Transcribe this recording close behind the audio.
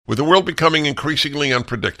With the world becoming increasingly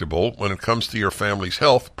unpredictable when it comes to your family's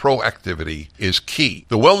health, proactivity is key.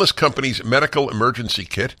 The Wellness Company's Medical Emergency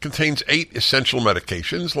Kit contains 8 essential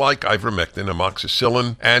medications like ivermectin,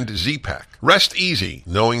 amoxicillin, and Z-Pak. Rest easy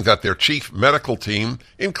knowing that their chief medical team,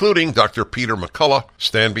 including Dr. Peter McCullough,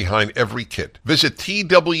 stand behind every kit. Visit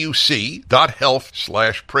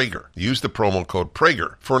twc.health/Prager. Use the promo code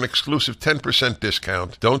Prager for an exclusive 10%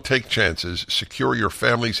 discount. Don't take chances. Secure your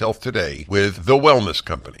family's health today with the Wellness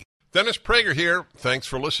Company. Dennis Prager here. Thanks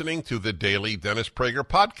for listening to the Daily Dennis Prager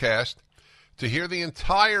Podcast. To hear the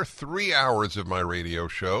entire 3 hours of my radio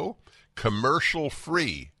show,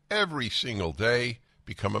 commercial-free, every single day,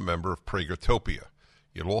 become a member of Pragertopia.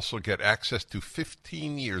 You'll also get access to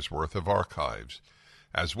 15 years' worth of archives,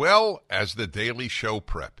 as well as the daily show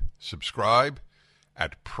prep. Subscribe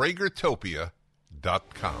at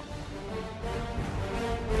Pragertopia.com.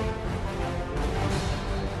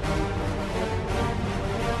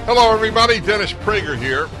 Hello, everybody. Dennis Prager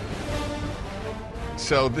here.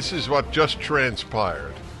 So this is what just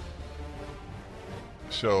transpired.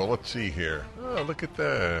 So let's see here. Oh, look at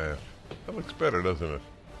that. That looks better, doesn't it?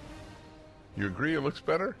 You agree it looks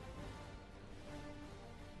better?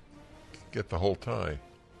 Get the whole tie.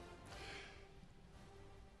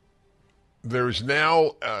 There's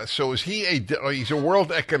now, so is he he's a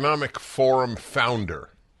World Economic Forum founder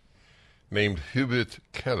named Hubert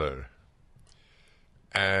Keller.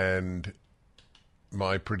 And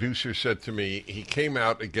my producer said to me, he came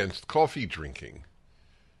out against coffee drinking.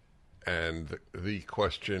 And the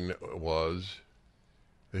question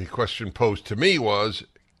posed to me was,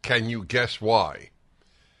 can you guess why?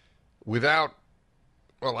 I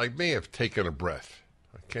may have taken a breath.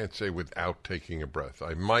 I can't say without taking a breath.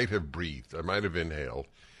 I might have breathed. I might have inhaled.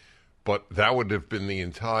 But that would have been the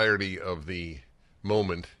entirety of the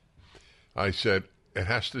moment. I said, it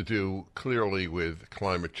has to do clearly with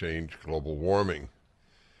climate change, global warming.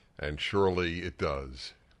 And surely it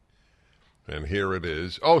does. And here it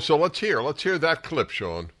is. Oh, so let's hear that clip,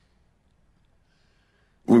 Sean.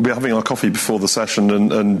 We'll be having our coffee before the session,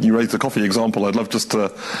 and you raised the coffee example. I'd love just to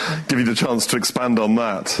give you the chance to expand on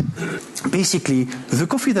that. Basically, the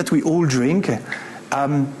coffee that we all drink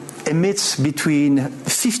emits between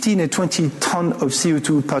 15 and 20 tons of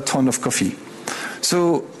CO2 per ton of coffee.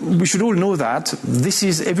 So we should all know that this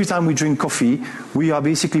is every time we drink coffee, we are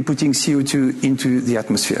basically putting CO2 into the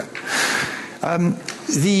atmosphere. One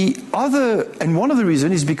of the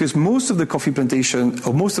reasons is because most of the coffee plantation,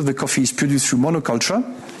 or most of the coffee is produced through monoculture,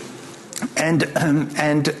 and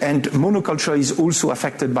monoculture is also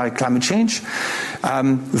affected by climate change.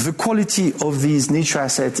 The quality of these nature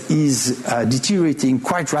assets is deteriorating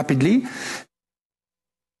quite rapidly.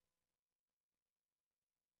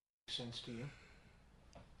 Sense to you?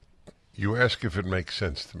 You ask if it makes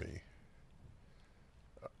sense to me.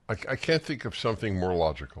 I can't think of something more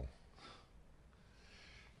logical.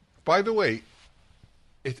 By the way,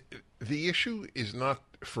 the issue is not,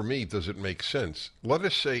 for me, does it make sense? Let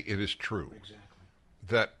us say it is true. Exactly.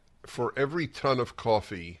 That for every ton of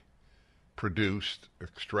coffee produced,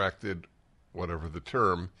 extracted, whatever the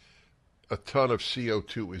term, a ton of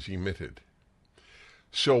CO2 is emitted.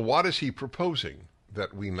 So what is he proposing?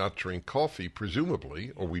 That we not drink coffee,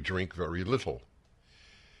 presumably, or we drink very little.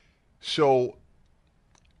 So,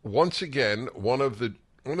 once again, one of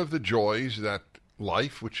the joys that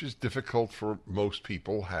life, which is difficult for most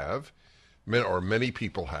people have, or many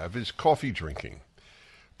people have, is coffee drinking.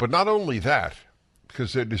 But not only that,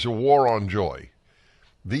 because it is a war on joy.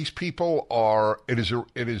 These people it is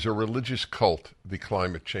a religious cult, the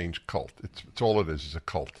climate change cult. It's all it is a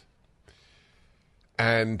cult.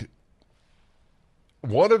 And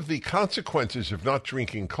one of the consequences of not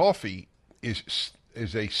drinking coffee is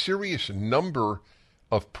a serious number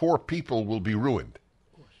of poor people will be ruined.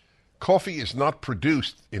 Coffee is not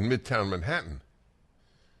produced in Midtown Manhattan.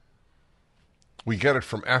 We get it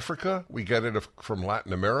from Africa. We get it from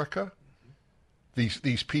Latin America.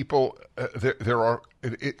 These people,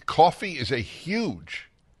 coffee is a huge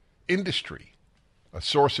industry, a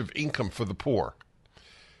source of income for the poor.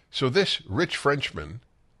 So this rich Frenchman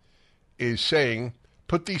is saying,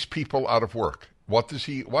 put these people out of work. What does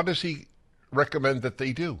he recommend that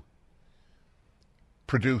they do?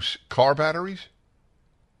 Produce car batteries?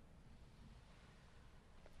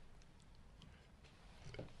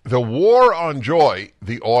 The war on joy,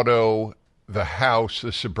 the auto, the house,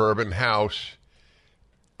 the suburban house,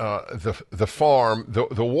 the farm,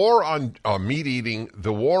 the war on meat eating,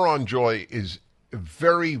 the war on joy is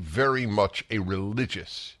very, very much a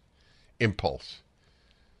religious impulse.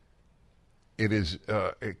 It is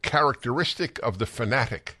a characteristic of the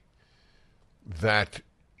fanatic that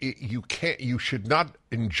you should not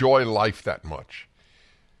enjoy life that much.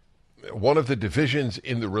 One of the divisions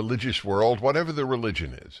in the religious world, whatever the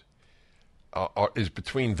religion is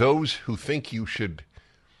between those who think you should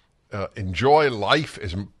enjoy life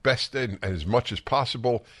as best and as much as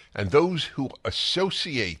possible, and those who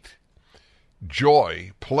associate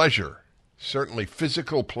joy, pleasure, certainly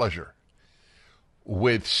physical pleasure,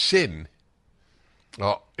 with sin,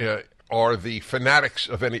 are the fanatics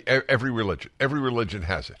of every religion. Every religion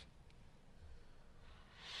has it.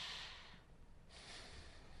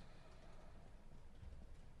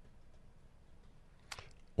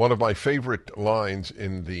 One of my favorite lines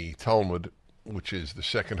in the Talmud, which is the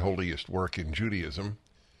second holiest work in Judaism,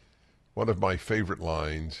 one of my favorite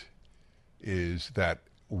lines is that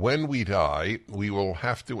when we die, we will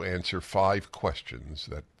have to answer 5 questions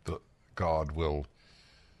that God will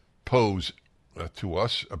pose to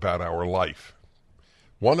us about our life.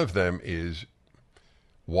 One of them is,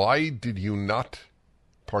 why did you not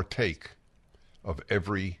partake of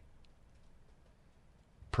every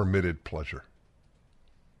permitted pleasure?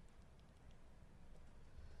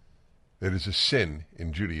 It is a sin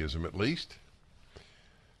in Judaism, at least,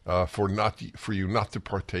 for you not to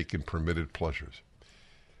partake in permitted pleasures.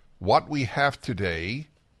 What we have today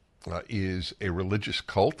is a religious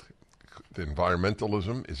cult. The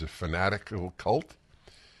environmentalism is a fanatical cult.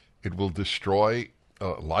 It will destroy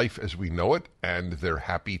life as we know it, and they're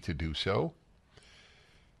happy to do so.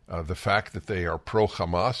 The fact that they are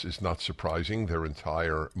pro-Hamas is not surprising. Their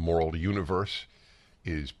entire moral universe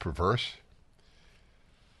is perverse.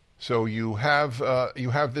 So you have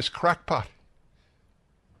this crackpot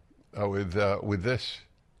with this.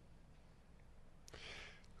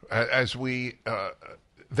 As we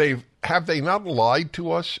have they not lied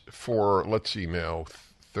to us for, let's see now,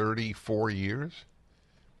 34 years?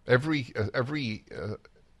 Every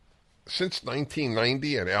since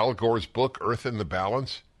 1990 and Al Gore's book Earth in the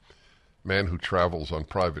Balance, man who travels on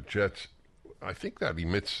private jets, I think that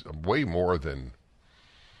emits way more than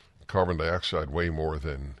carbon dioxide, way more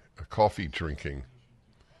than coffee drinking.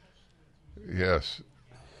 Yes.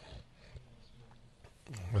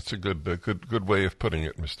 That's a good way of putting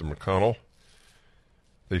it, Mr. McConnell.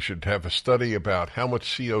 They should have a study about how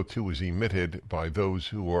much CO2 is emitted by those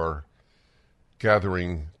who are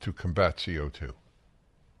gathering to combat CO2. Is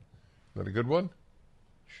that a good one?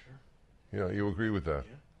 Sure. Yeah, you agree with that?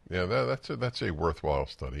 Yeah, that's a worthwhile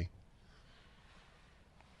study.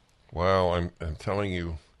 Wow, I'm telling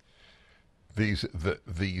you, these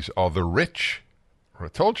are the rich. I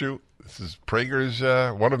told you, this is Prager's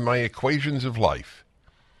one of my equations of life.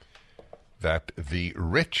 That the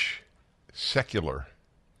rich, secular,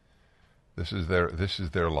 this is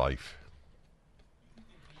their life.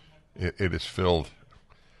 It is filled.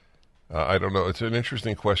 I don't know. It's an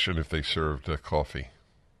interesting question if they served coffee.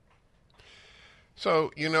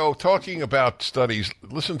 So, talking about studies,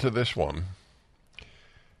 listen to this one.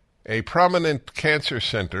 A prominent cancer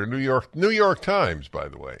center, New York Times, by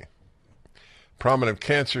the way, prominent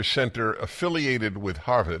cancer center affiliated with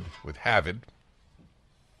Harvard,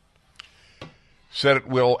 said it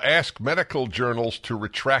will ask medical journals to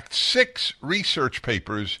retract 6 research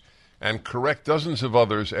papers and correct dozens of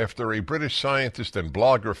others after a British scientist and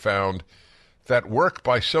blogger found that work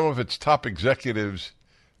by some of its top executives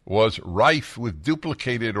was rife with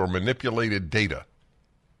duplicated or manipulated data.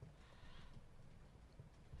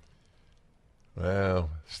 Well,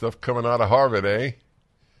 stuff coming out of Harvard, eh?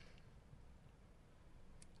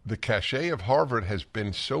 The cachet of Harvard has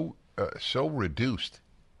been so reduced.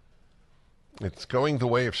 It's going the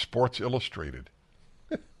way of Sports Illustrated.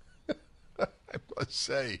 I must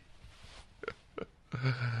say.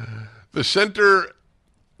 The center,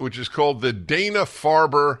 which is called the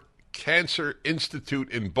Dana-Farber Cancer Institute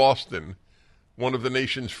in Boston, one of the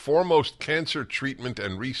nation's foremost cancer treatment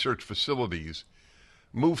and research facilities,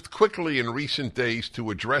 moved quickly in recent days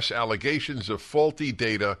to address allegations of faulty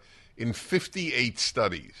data in 58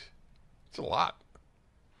 studies. It's a lot.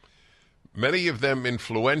 Many of them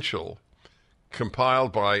influential,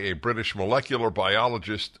 compiled by a British molecular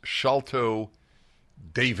biologist, Sholto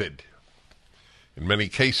David. In many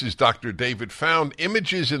cases, Dr. David found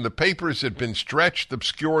images in the papers had been stretched,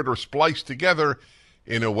 obscured, or spliced together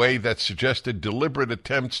in a way that suggested deliberate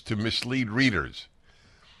attempts to mislead readers.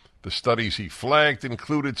 The studies he flagged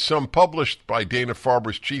included some published by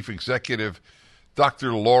Dana-Farber's chief executive,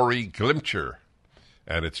 Dr. Laurie Glimcher,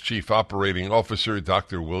 and its chief operating officer,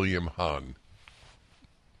 Dr. William Hahn.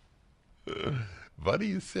 What do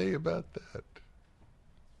you say about that?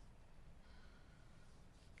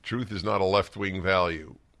 Truth is not a left-wing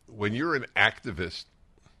value. When you're an activist,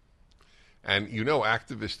 And you know,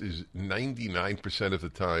 activist is 99% of the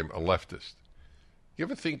time a leftist. You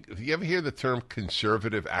ever hear the term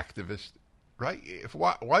conservative activist? Right?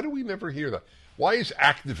 Why do we never hear that? Why is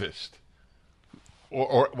activist?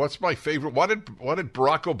 Or what's my favorite? What did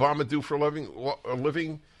Barack Obama do for a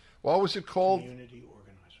living? What was it called? Community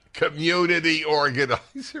organizer. Community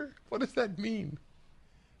organizer. What does that mean?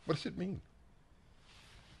 What does it mean?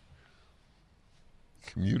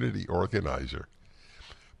 Community organizer.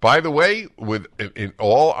 By the way, in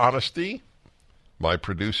all honesty, my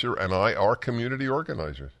producer and I are community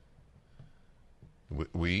organizers.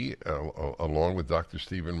 We along with Dr.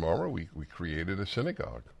 Stephen Marmer, we created a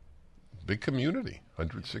synagogue. Big community,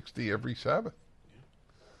 160 every Sabbath.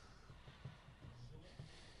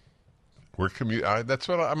 We're that's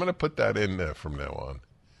what I'm going to put that in there from now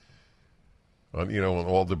on. On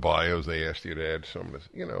all the bios, they asked you to add some of this,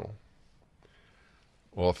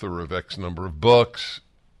 author of X number of books,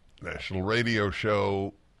 national radio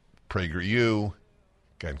show, PragerU,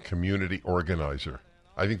 and community organizer.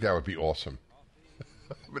 I think that would be awesome.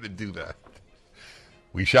 I'm going to do that.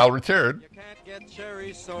 We shall return. You can't get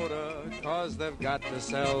cherry soda, 'cause they've got to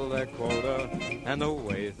sell their quota. And the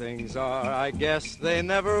way things are, I guess they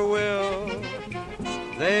never will.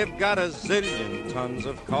 They've got a zillion tons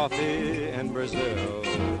of coffee in Brazil.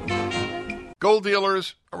 Gold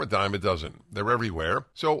dealers are a dime a dozen. They're everywhere.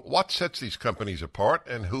 So what sets these companies apart,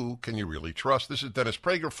 and who can you really trust? This is Dennis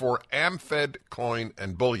Prager for AmFed Coin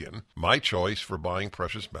and Bullion, my choice for buying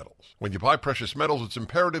precious metals. When you buy precious metals, it's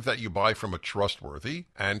imperative that you buy from a trustworthy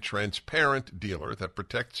and transparent dealer that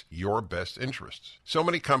protects your best interests. So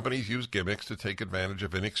many companies use gimmicks to take advantage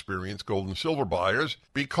of inexperienced gold and silver buyers.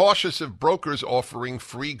 Be cautious of brokers offering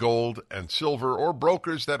free gold and silver, or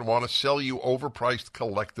brokers that want to sell you overpriced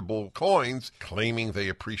collectible coins claiming they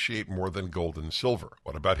appreciate more than gold and silver.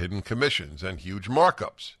 What about hidden commissions and huge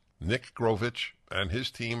markups? Nick Grovich and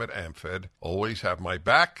his team at AmFed always have my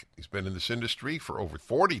back. He's been in this industry for over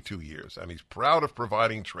 42 years, and he's proud of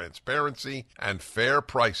providing transparency and fair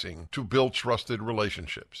pricing to build trusted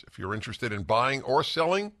relationships. If you're interested in buying or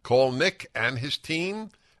selling, call Nick and his team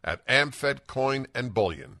at AmFed Coin and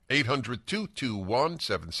Bullion,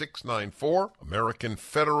 800-221-7694,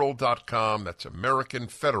 AmericanFederal.com. That's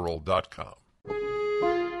AmericanFederal.com.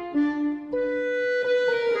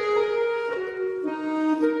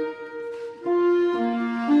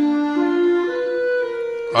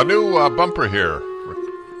 A new bumper here.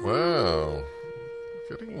 Wow.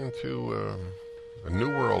 Getting into a new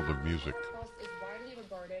world of music. Is widely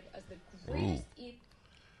regarded as the greatest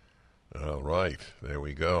All right, there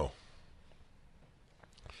we go.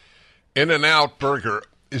 In-N-Out Burger.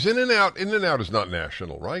 Is In-N-Out is not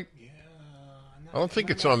national, right? Yeah. I don't think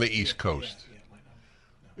it's on the East Coast.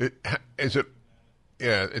 Is it?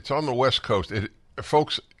 Yeah, it's on the West Coast.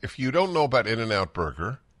 Folks, if you don't know about In-N-Out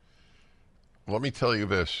Burger, let me tell you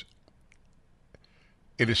this.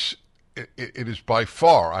 It is by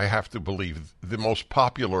far, I have to believe, the most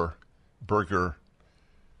popular burger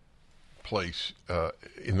place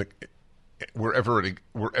wherever it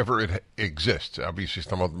exists. Obviously,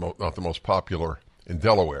 it's not the most popular in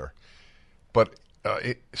Delaware, but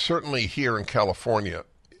certainly here in California.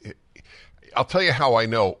 I'll tell you how I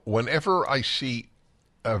know. Whenever I see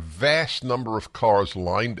a vast number of cars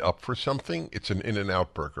lined up for something, it's an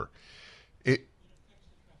In-N-Out Burger.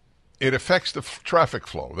 It affects the traffic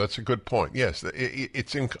flow. That's a good point. Yes,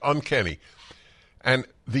 it's uncanny. And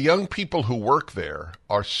the young people who work there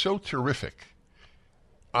are so terrific.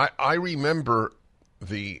 I remember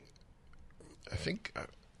as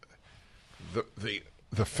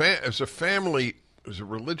a family, it was a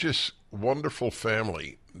religious, wonderful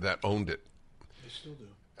family that owned it. They still do.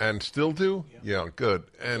 And still do? Yeah, good.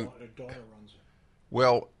 And Their daughter runs it.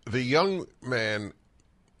 well, the young man,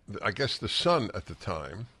 I guess the son at the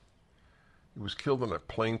time, he was killed in a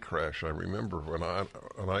plane crash. I remember when I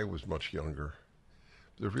was much younger.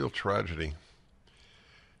 It was a real tragedy.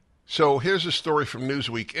 So here's a story from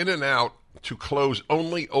Newsweek. In-N-Out to close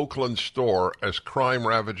only Oakland store as crime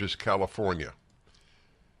ravages California.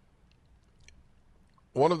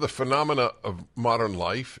 One of the phenomena of modern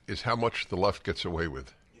life is how much the left gets away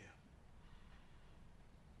with.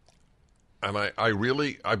 Yeah. And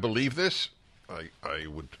I believe this. I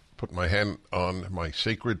would put my hand on my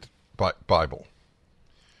sacred Bible.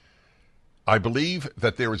 I believe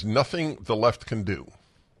that there is nothing the left can do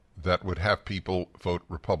that would have people vote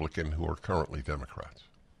Republican who are currently Democrats.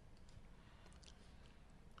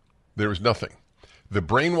 There is nothing. The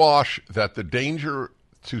brainwash that the danger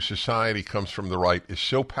to society comes from the right is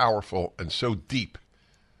so powerful and so deep.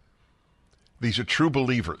 These are true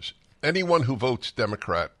believers. Anyone who votes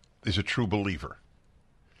Democrat is a true believer.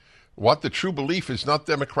 What the true belief is not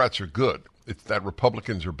Democrats are good. It's that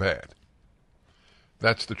Republicans are bad.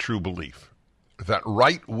 That's the true belief. That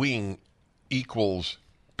right wing equals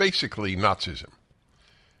basically Nazism.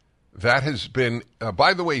 That has been,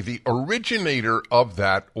 by the way, the originator of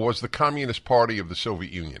that was the Communist Party of the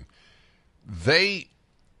Soviet Union.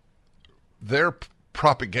 Their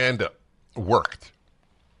propaganda worked.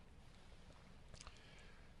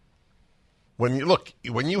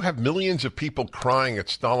 When you have millions of people crying at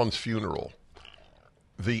Stalin's funeral,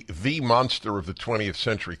 the monster of the 20th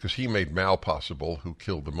century, because he made Mao possible, who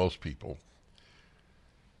killed the most people,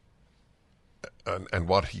 and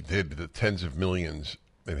what he did to the tens of millions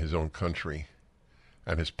in his own country,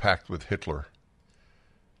 and his pact with Hitler.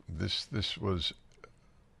 This was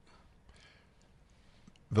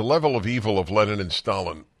the level of evil of Lenin and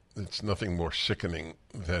Stalin. It's nothing more sickening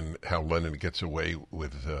than how Lenin gets away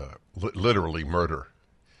with literally murder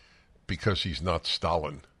because he's not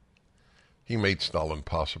Stalin. He made Stalin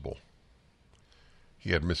possible.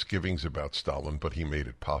 He had misgivings about Stalin, but he made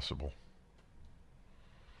it possible.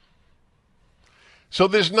 So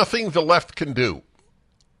there's nothing the left can do.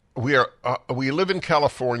 We live in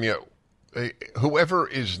California. Whoever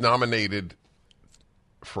is nominated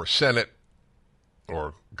for Senate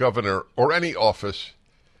or governor or any office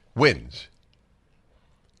wins.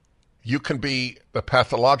 You can be a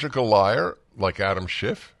pathological liar like Adam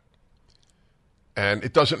Schiff, and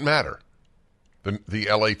it doesn't matter. The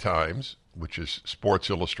LA Times, which is Sports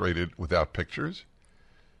Illustrated without pictures,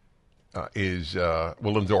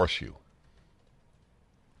 will endorse you.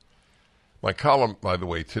 My column, by the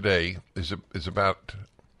way, today is about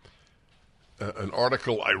an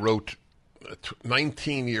article I wrote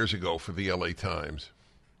 19 years ago for the LA Times.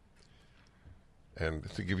 And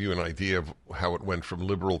to give you an idea of how it went from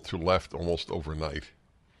liberal to left almost overnight,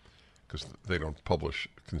 because they don't publish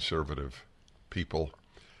conservative people.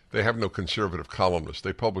 They have no conservative columnists.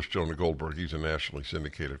 They publish Jonah Goldberg. He's a nationally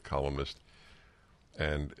syndicated columnist.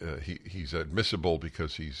 And he's admissible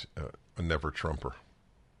because he's a never-Trumper.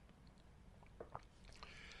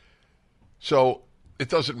 So it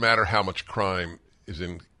doesn't matter how much crime is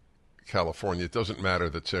in California. It doesn't matter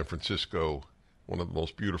that San Francisco, one of the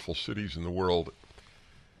most beautiful cities in the world,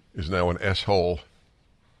 is now an S-hole.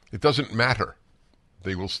 It doesn't matter.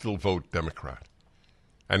 They will still vote Democrat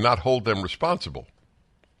and not hold them responsible.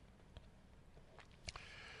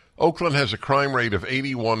 Oakland has a crime rate of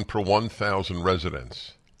 81 per 1,000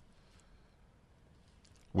 residents.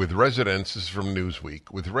 With residents, this is from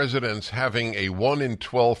Newsweek, with residents having a 1 in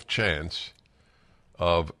 12 chance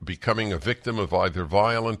of becoming a victim of either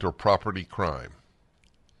violent or property crime.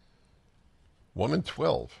 1 in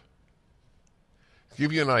 12. To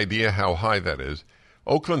give you an idea how high that is,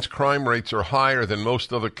 Oakland's crime rates are higher than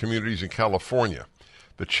most other communities in California.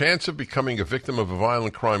 The chance of becoming a victim of a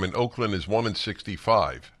violent crime in Oakland is 1 in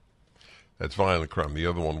 65. That's violent crime. The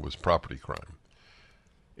other one was property crime.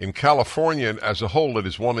 In California as a whole, it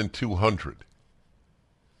is 1 in 200.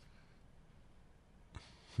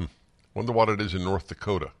 Wonder what it is in North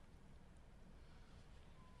Dakota.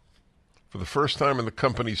 For the first time in the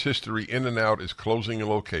company's history, In-N-Out is closing a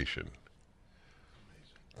location.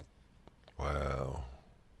 Wow.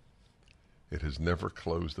 It has never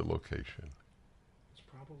closed a location. It's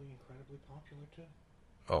probably incredibly popular, too.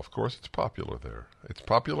 Oh, of course it's popular there. It's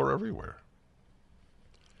popular everywhere.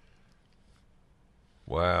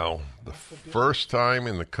 Wow. The first time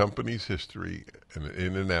in the company's history, an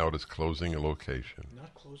In-N-Out is closing a location.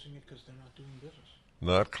 Not closing it because they're not doing business.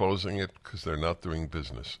 Not closing it because they're not doing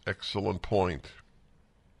business. Excellent point.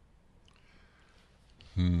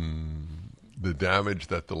 The damage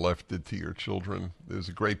that the left did to your children. There's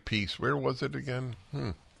a great piece. Where was it again?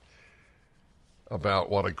 About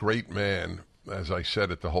what a great man, as I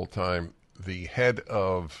said it the whole time, the head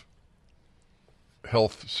of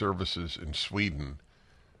health services in Sweden,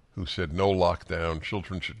 who said no lockdown,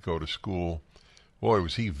 children should go to school. Boy,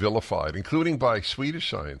 was he vilified, including by Swedish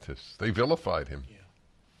scientists. They vilified him. Yeah.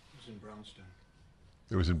 It was in Brownstone.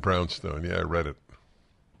 It was in Brownstone. Yeah, I read it.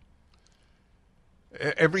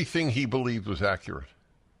 Everything he believed was accurate.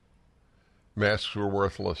 Masks were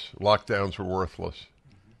worthless. Lockdowns were worthless.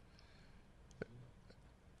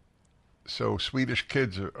 So Swedish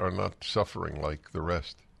kids are not suffering like the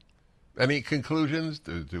rest. Any conclusions?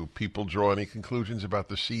 Do people draw any conclusions about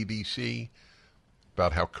the CDC?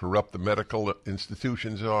 About how corrupt the medical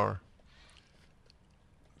institutions are?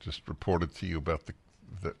 Just reported to you about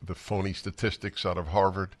the phony statistics out of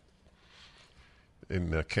Harvard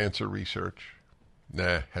in cancer research.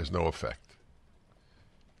 Nah, has no effect.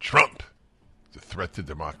 Trump is a threat to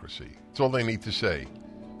democracy. That's all they need to say.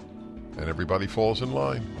 And everybody falls in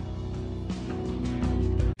line.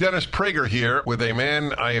 Dennis Prager here with a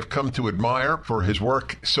man I have come to admire for his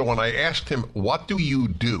work. So when I asked him, what do you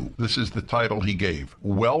do? This is the title he gave,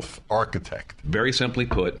 Wealth Architect. Very simply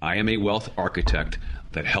put, I am a wealth architect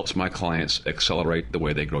that helps my clients accelerate the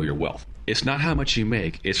way they grow your wealth. It's not how much you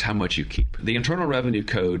make, it's how much you keep. The Internal Revenue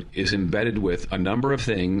Code is embedded with a number of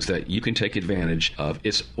things that you can take advantage of.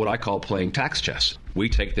 It's what I call playing tax chess. We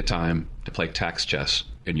take the time to play tax chess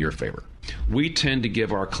in your favor. We tend to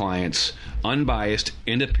give our clients unbiased,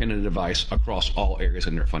 independent advice across all areas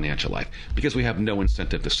in their financial life because we have no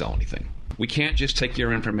incentive to sell anything. We can't just take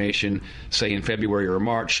your information, say in February or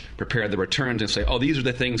March, prepare the returns and say, oh, these are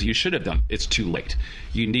the things you should have done. It's too late.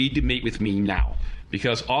 You need to meet with me now.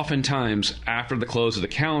 Because oftentimes, after the close of the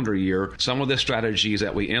calendar year, some of the strategies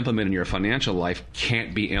that we implement in your financial life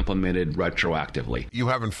can't be implemented retroactively. You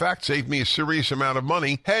have, in fact, saved me a serious amount of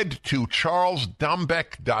money. Head to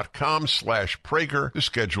charlesdombeck.com/Prager to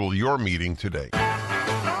schedule your meeting today.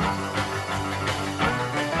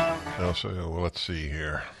 Now, so let's see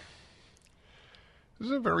here. This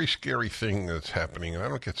is a very scary thing that's happening, and I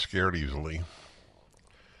don't get scared easily.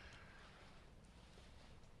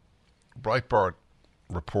 Breitbart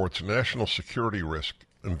reports national security risk.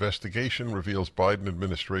 Investigation reveals Biden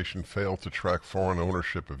administration failed to track foreign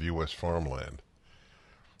ownership of U.S. farmland.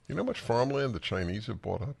 You know how much farmland the Chinese have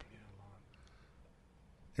bought up?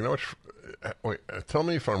 You know how much? Wait, tell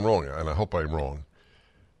me if I'm wrong, and I hope I'm wrong.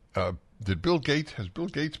 Has Bill Gates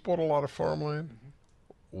bought a lot of farmland?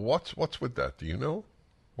 What's with that? Do you know?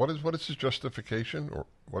 What is his justification,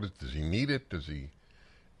 or does he need it?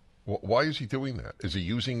 Why is he doing that? Is he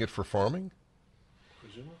using it for farming?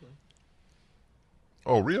 Presumably.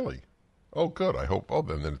 Oh, really? Oh, good. I hope. Oh,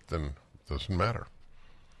 then it doesn't matter.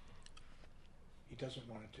 He doesn't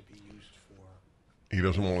want it to be used for... He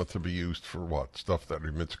doesn't want it to be used for what? Stuff that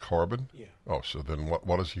emits carbon? Yeah. Oh, so then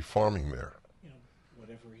what is he farming there? You know,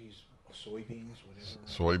 whatever he's... Soybeans, whatever...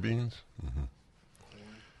 Soybeans? Mm-hmm.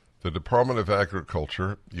 The Department of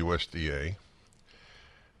Agriculture, USDA,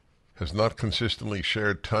 has not consistently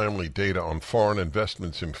shared timely data on foreign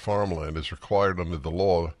investments in farmland as required under the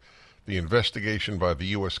law. The investigation by the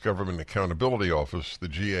U.S. Government Accountability Office, the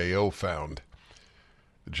GAO, found.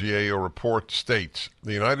 The GAO report states,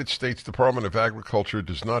 the United States Department of Agriculture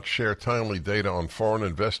does not share timely data on foreign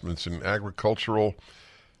investments in agricultural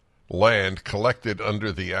land collected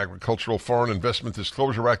under the Agricultural Foreign Investment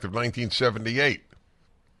Disclosure Act of 1978.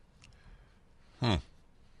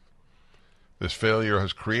 This failure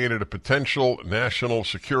has created a potential national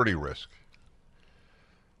security risk.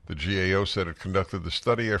 The GAO said it conducted the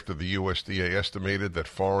study after the USDA estimated that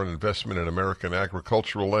foreign investment in American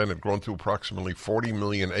agricultural land had grown to approximately 40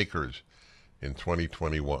 million acres in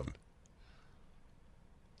 2021.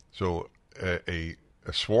 So a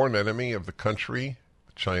sworn enemy of the country,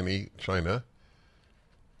 China,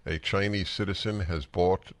 a Chinese citizen has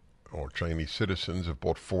bought, or Chinese citizens have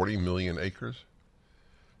bought 40 million acres.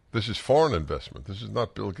 This is foreign investment. This is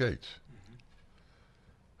not Bill Gates.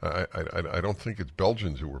 I don't think it's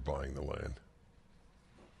Belgians who were buying the land.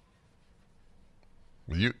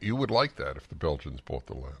 You would like that if the Belgians bought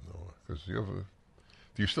the land, though, because do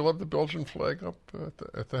you still have the Belgian flag up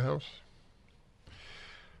at the house?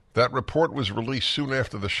 That report was released soon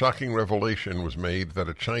after the shocking revelation was made that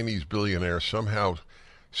a Chinese billionaire somehow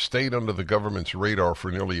stayed under the government's radar for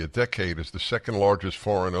nearly a decade as the second largest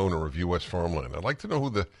foreign owner of U.S. farmland. I'd like to know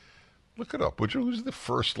look it up, would you? Who's the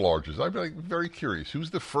first largest? I'd be very curious.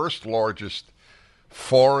 Who's the first largest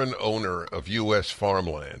foreign owner of U.S.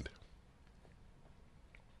 farmland?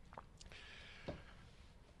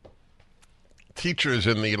 Teachers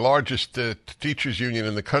in the largest teachers union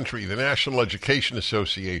in the country, the National Education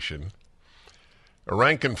Association, a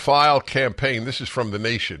rank-and-file campaign. This is from The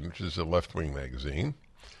Nation, which is a left-wing magazine.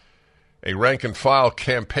 A rank-and-file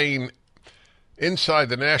campaign inside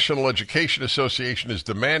the National Education Association is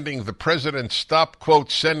demanding the president stop,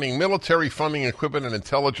 quote, sending military funding, equipment, and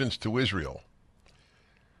intelligence to Israel.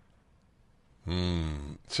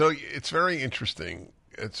 So it's very interesting.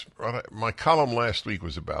 My column last week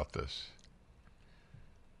was about this.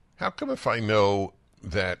 How come if I know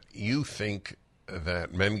that you think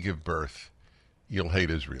that men give birth, you'll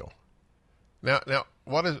hate Israel? Now,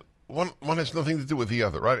 one has nothing to do with the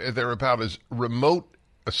other, right? They're about as remote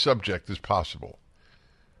a subject as possible.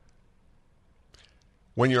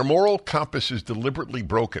 When your moral compass is deliberately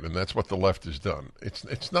broken, and that's what the left has done,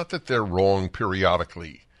 it's not that they're wrong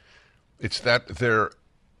periodically. It's that the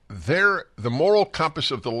moral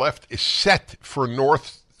compass of the left is set for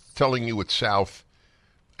north telling you it's south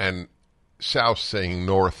and south saying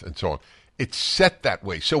north and so on. It's set that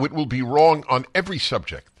way, so it will be wrong on every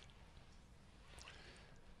subject.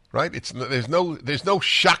 right? There's no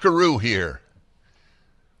shockaroo here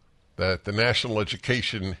that the National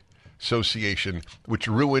Education Association, which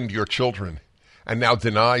ruined your children, and now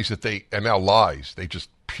lies. They just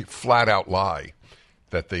flat out lie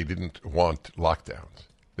that they didn't want lockdowns.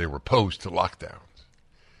 They were opposed to lockdowns.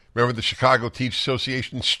 Remember the Chicago Teachers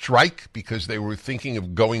Association strike because they were thinking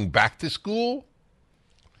of going back to school?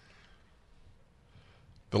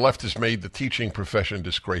 The left has made the teaching profession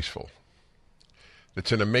disgraceful.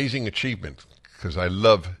 It's an amazing achievement because I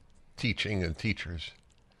love teaching and teachers,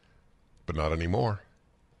 but not anymore.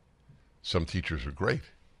 Some teachers are great.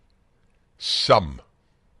 Some.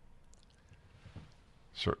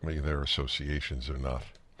 Certainly their associations are not.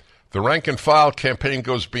 The rank and file campaign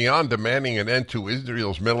goes beyond demanding an end to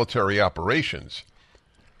Israel's military operations.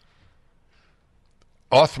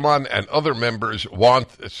 Othman and other members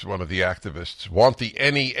it's one of the activists, want the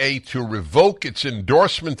NEA to revoke its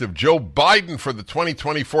endorsement of Joe Biden for the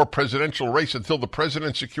 2024 presidential race until the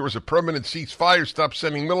president secures a permanent ceasefire, stops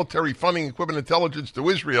sending military funding, equipment, intelligence to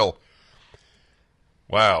Israel.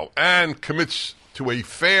 Wow. And commits to a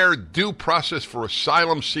fair due process for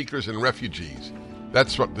asylum seekers and refugees.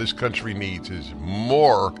 That's what this country needs, is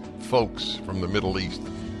more folks from the Middle East,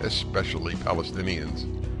 especially Palestinians.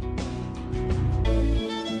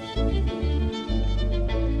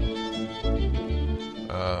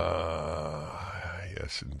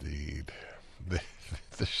 Yes, indeed.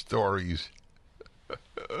 The stories.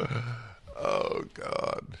 Oh,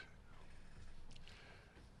 God.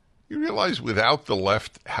 You realize without the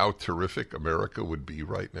left how terrific America would be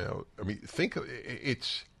right now? I mean, think of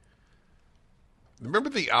it's... Remember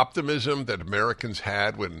the optimism that Americans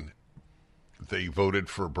had when they voted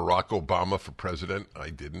for Barack Obama for president?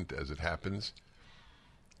 I didn't, as it happens.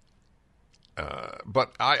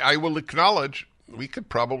 But I will acknowledge we could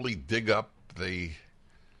probably dig up the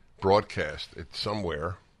broadcast it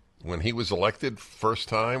somewhere when he was elected first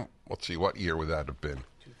time. Let's see, what year would that have been?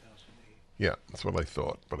 2008. Yeah, that's what I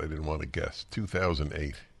thought, but I didn't want to guess. 2008.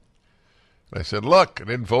 And I said, look, I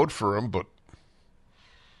didn't vote for him, but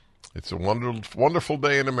it's a wonderful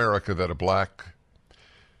day in America that a black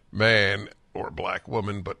man, or a black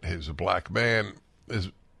woman, but he's a black man, is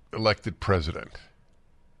elected president.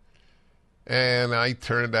 And I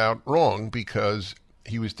turned out wrong because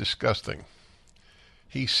he was disgusting.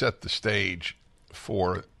 He set the stage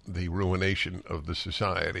for the ruination of the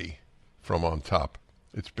society from on top.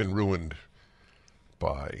 It's been ruined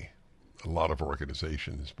by a lot of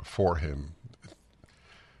organizations before him,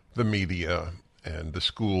 the media and the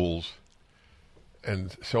schools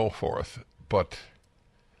and so forth. But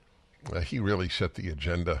he really set the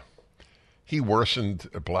agenda. He worsened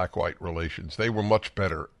black-white relations. They were much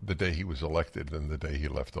better the day he was elected than the day he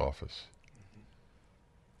left office.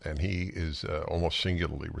 And he is almost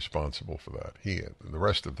singularly responsible for that. He and the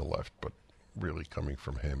rest of the left, but really coming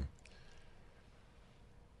from him.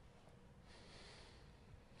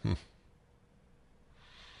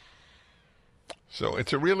 So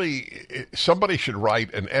it's somebody should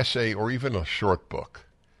write an essay or even a short book.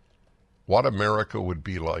 What America would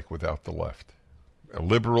be like without the left.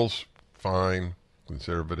 Liberals, fine.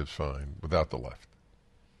 Conservatives, fine. Without the left.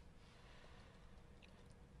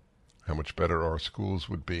 How much better our schools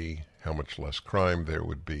would be. How much less crime there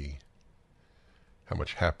would be. How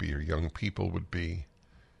much happier young people would be.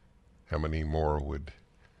 How many more would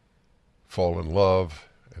fall in love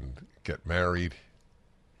and get married.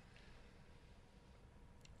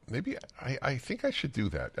 Maybe I think I should do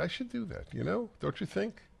that. I should do that, don't you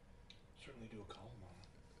think? Certainly do a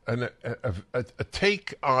column on it. A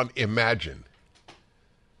take on Imagine,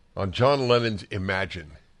 on John Lennon's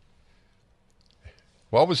Imagine.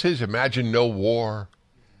 What was his? Imagine no war,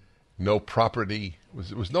 no property.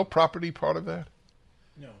 Was no property part of that?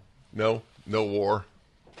 No war,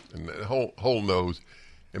 and the whole nose.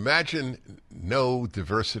 Imagine no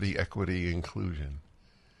diversity, equity, inclusion.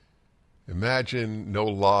 Imagine no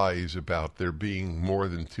lies about there being more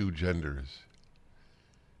than two genders.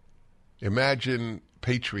 Imagine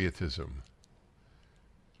patriotism.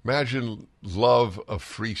 Imagine love of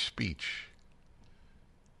free speech.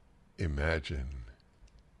 Imagine.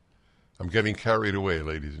 I'm getting carried away,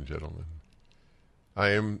 ladies and gentlemen.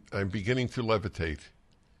 I'm beginning to levitate.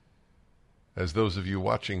 As those of you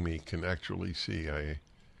watching me can actually see,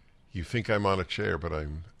 you think I'm on a chair, but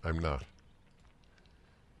I'm not.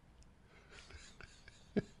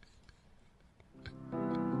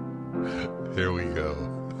 Here we go.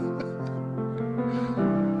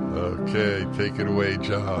 Okay, take it away,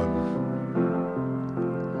 John.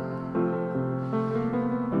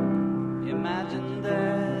 Imagine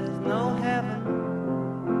there's no heaven.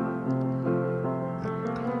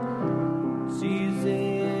 It's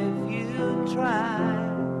easy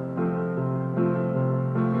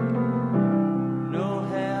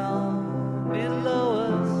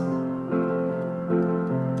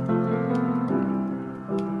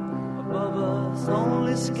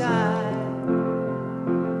sky.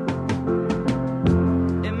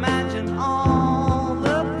 Imagine all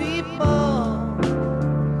the people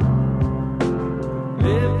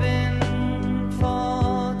living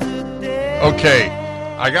for today. Okay,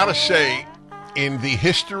 I gotta say, in the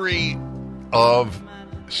history of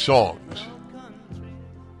songs,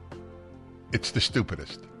 it's the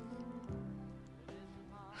stupidest.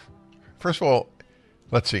 First of all,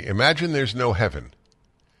 let's see. Imagine there's no heaven.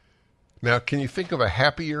 Now, can you think of a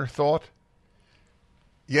happier thought?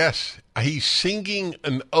 Yes, he's singing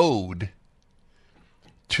an ode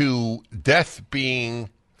to death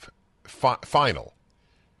being final.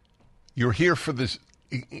 You're here for this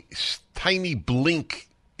tiny blink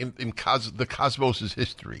in the cosmos'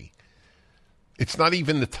 history. It's not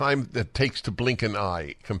even the time that it takes to blink an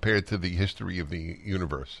eye compared to the history of the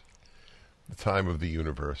universe, the time of the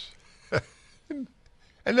universe.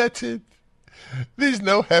 And that's it. There's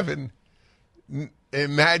no heaven.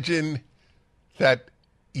 Imagine that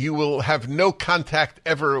you will have no contact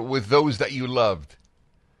ever with those that you loved.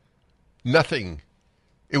 Nothing.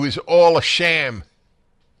 It was all a sham.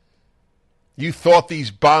 You thought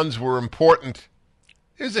these bonds were important.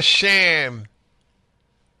 It was a sham.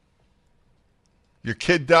 Your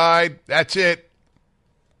kid died. That's it.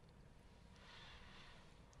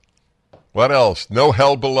 What else? No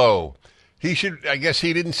hell below. I guess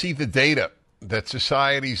he didn't see the data that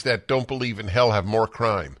societies that don't believe in hell have more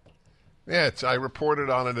crime. Yeah, I reported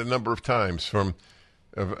on it a number of times from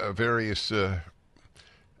various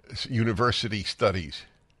university studies,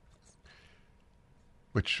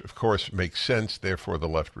 which of course makes sense. Therefore, the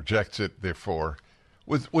left rejects it. Therefore,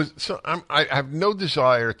 I have no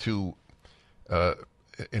desire to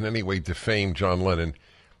in any way defame John Lennon.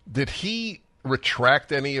 Did he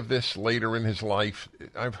retract any of this later in his life?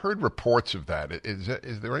 I've heard reports of that. Is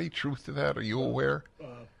there any truth to that? Are you aware?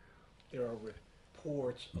 There are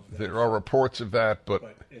reports of that. There are reports of that, but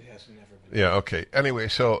it has never been. Yeah, okay. Anyway,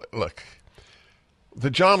 so look,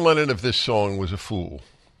 the John Lennon of this song was a fool.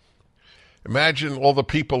 Imagine all the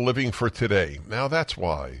people living for today. Now that's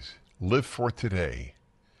wise. Live for today.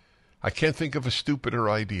 I can't think of a stupider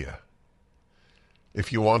idea.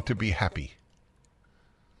 If you want to be happy,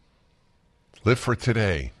 live for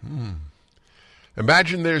today.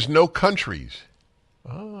 Imagine there's no countries.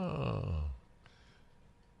 Oh.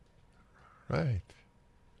 Right.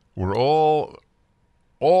 We're all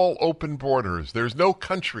open borders. There's no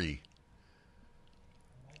country.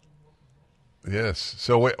 Yes.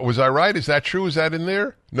 So was I right? Is that true? Is that in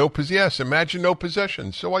there? Yes. Imagine no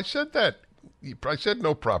possessions. So I said that. I said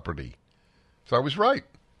no property. So I was right.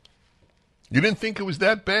 You didn't think it was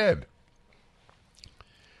that bad.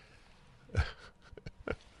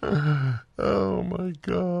 Oh, my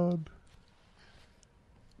God.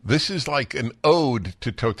 This is like an ode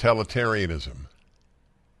to totalitarianism.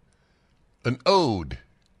 An ode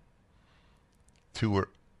to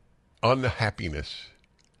unhappiness.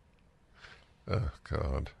 Oh,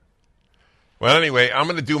 God. Well, anyway, I'm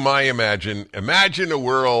going to do my imagine. Imagine a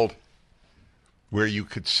world where you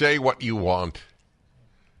could say what you want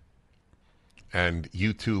and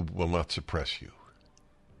YouTube will not suppress you.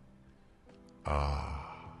 I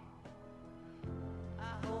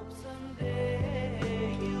hope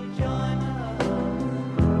someday you'll join us,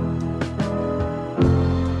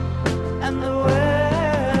 and the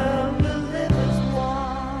world will live as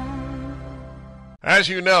one. As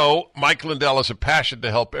you know, Mike Lindell has a passion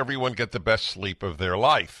to help everyone get the best sleep of their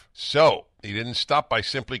life. So he didn't stop by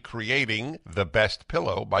simply creating the best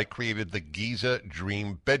pillow. Mike created the Giza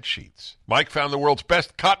Dream Bed Sheets. Mike found the world's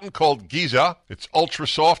best cotton called Giza. It's ultra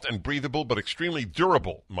soft and breathable, but extremely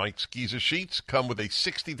durable. Mike's Giza Sheets come with a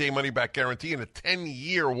 60-day money-back guarantee and a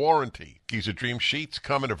 10-year warranty. Giza Dream Sheets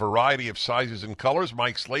come in a variety of sizes and colors.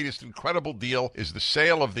 Mike's latest incredible deal is the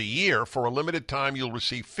sale of the year. For a limited time, you'll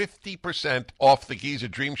receive 50% off the Giza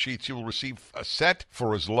Dream Sheets. You will receive a set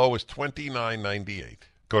for as low as $29.98.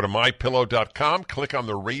 Go to MyPillow.com, click on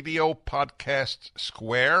the radio podcast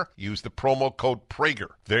square, use the promo code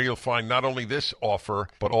Prager. There you'll find not only this offer,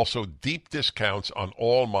 but also deep discounts on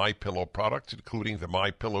all MyPillow products, including the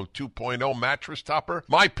MyPillow 2.0 mattress topper,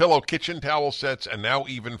 MyPillow kitchen towel sets, and now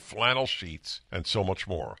even flannel sheets, and so much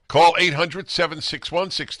more. Call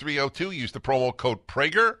 800-761-6302. Use the promo code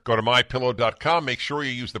Prager. Go to MyPillow.com. Make sure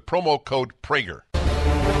you use the promo code Prager.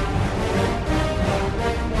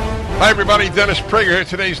 Hi, everybody. Dennis Prager here.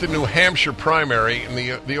 Today's the New Hampshire primary, and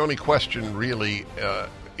the only question really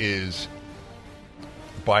is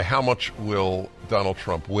by how much will Donald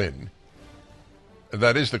Trump win?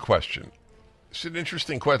 That is the question. It's an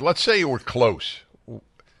interesting question. Let's say you were close.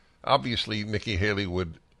 Obviously, Nikki Haley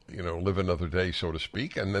would live another day, so to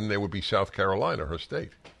speak, and then there would be South Carolina, her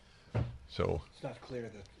state. So It's not clear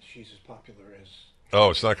that she's as popular as...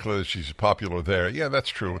 it's not clear that she's popular there. Yeah, that's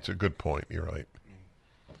true. It's a good point. You're right.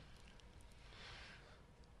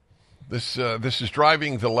 This is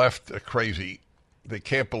driving the left crazy. They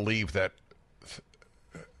can't believe that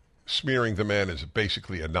smearing the man as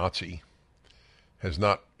basically a Nazi has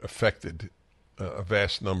not affected a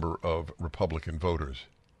vast number of Republican voters.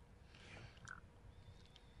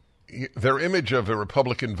 Their image of a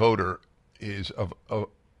Republican voter is of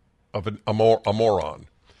a moron.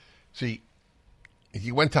 See, if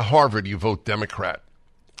you went to Harvard, you vote Democrat.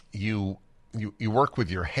 You work with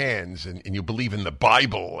your hands and you believe in the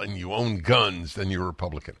Bible and you own guns, then you're a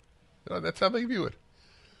Republican. That's how they view it.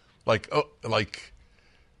 Like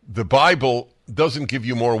the Bible doesn't give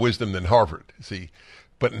you more wisdom than Harvard, see.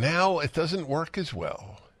 But now it doesn't work as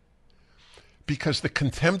well because the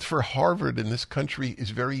contempt for Harvard in this country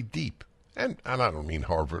is very deep. And I don't mean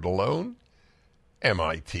Harvard alone.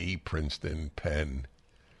 MIT, Princeton, Penn.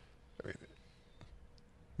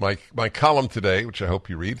 My column today, which I hope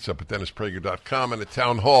you read, it's up at DennisPrager.com, and at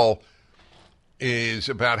Town Hall, is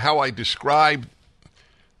about how I describe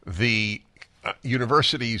the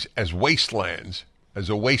universities as wastelands, as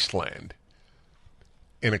a wasteland.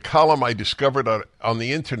 In a column I discovered on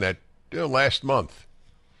the internet last month,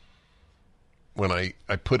 when I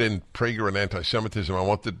put in Prager and anti-Semitism, I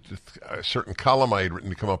wanted a certain column I had written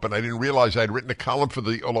to come up, and I didn't realize I had written a column for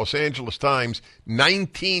the Los Angeles Times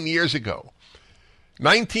 19 years ago.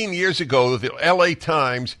 19 years ago, the L.A.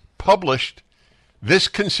 Times published this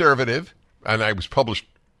conservative, and I was published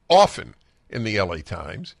often in the L.A.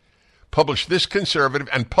 Times, published this conservative,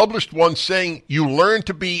 and published one saying you learn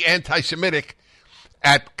to be anti-Semitic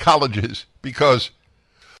at colleges because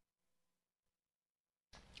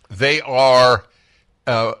they are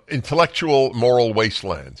intellectual, moral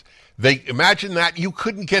wastelands. They imagine that you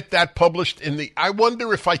couldn't get that published in the. I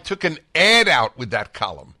wonder if I took an ad out with that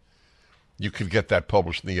column, you could get that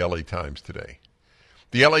published in the L.A. Times today.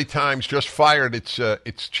 The L.A. Times just fired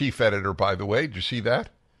its chief editor. By the way, did you see that?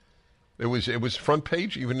 It was front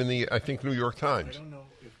page, even in the I think New York Times. I don't know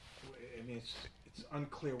if it's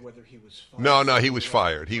unclear whether he was fired. No, he was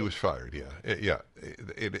fired. He was fired. Yeah.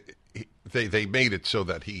 They made it so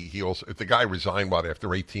that he also, if the guy resigned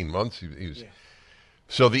after 18 months, he was. Yeah.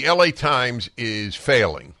 So the L.A. Times is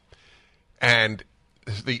failing, and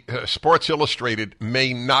the Sports Illustrated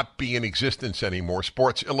may not be in existence anymore.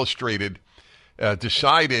 Sports Illustrated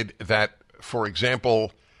decided that, for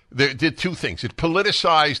example, they did two things. It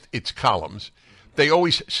politicized its columns.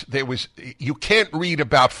 You can't read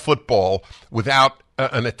about football without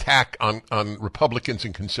an attack on Republicans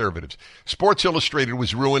and conservatives. Sports Illustrated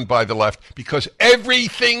was ruined by the left because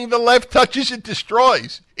everything the left touches, it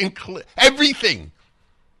destroys. Everything.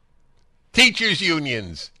 Teachers'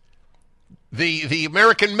 unions, the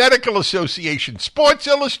American Medical Association, Sports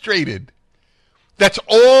Illustrated. That's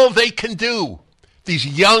all they can do. These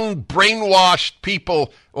young, brainwashed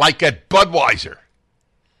people like at Budweiser.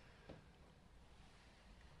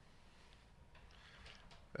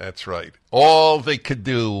 That's right. All they could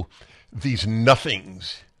do, these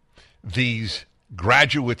nothings, these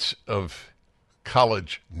graduates of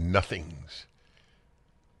college nothings.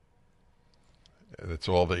 That's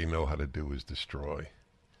all they know how to do is destroy.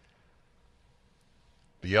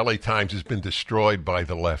 The LA Times has been destroyed by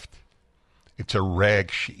the left. It's a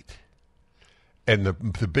rag sheet. And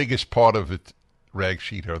the biggest part of its rag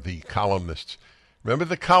sheet are the columnists. Remember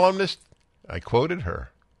the columnist? I quoted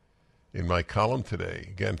her in my column today.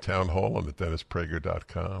 Again, Town Hall on the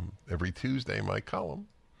DennisPrager.com. Every Tuesday, my column.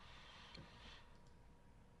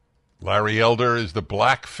 Larry Elder is the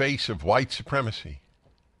black face of white supremacy.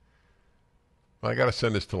 I got to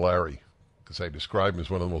send this to Larry because I describe him as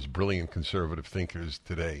one of the most brilliant conservative thinkers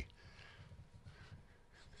today.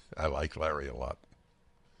 I like Larry a lot.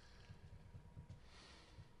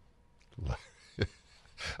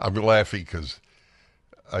 I'm laughing because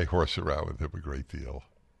I horse around with him a great deal.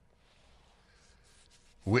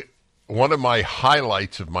 One of my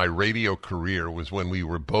highlights of my radio career was when we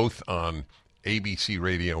were both on ABC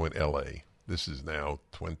Radio in L.A. This is now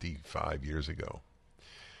 25 years ago.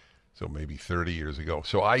 So maybe 30 years ago.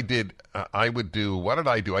 So I would do, what did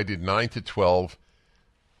I do? I did 9 to 12.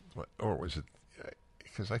 Or was it,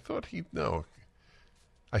 because I thought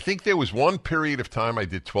I think there was one period of time I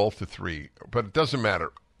did 12 to 3, but it doesn't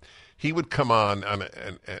matter. He would come on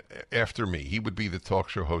after me. He would be the talk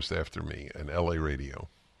show host after me in LA radio.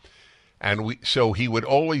 And so he would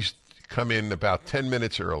always come in about 10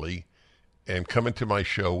 minutes early and come into my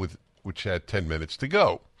show which had 10 minutes to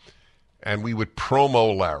go. And we would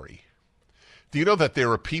promo Larry. Do you know that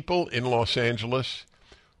there are people in Los Angeles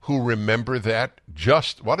who remember that?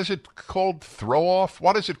 Just, what is it called? Throw off?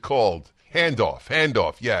 What is it called? Handoff.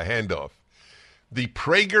 Handoff. Yeah, handoff. The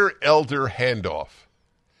Prager Elder handoff.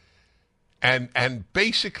 And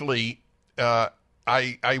basically,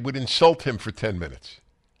 I would insult him for 10 minutes.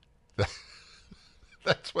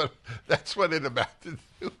 That's what it amounted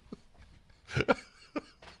to.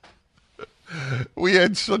 We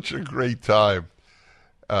had such a great time.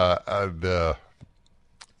 And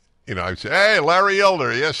I say, "Hey, Larry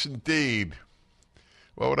Elder, yes, indeed."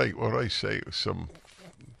 What would I say? It was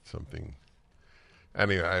something.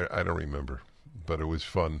 Anyway, I don't remember, but it was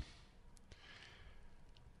fun.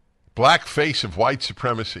 Black face of white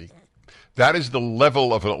supremacy. That is the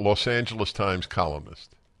level of a Los Angeles Times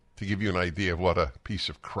columnist, to give you an idea of what a piece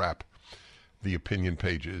of crap the opinion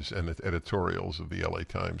pages and editorials of the LA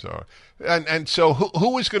Times are. And so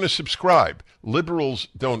who is going to subscribe? Liberals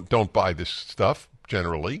don't buy this stuff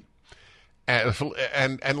generally. And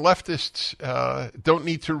leftists don't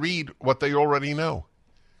need to read what they already know.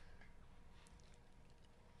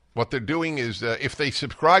 What they're doing is, if they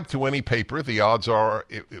subscribe to any paper, the odds are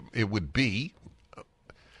it would be,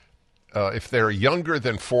 if they're younger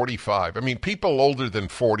than 45. I mean, people older than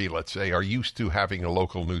 40, let's say, are used to having a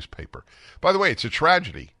local newspaper. By the way, it's a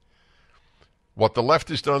tragedy. What the left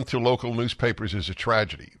has done to local newspapers is a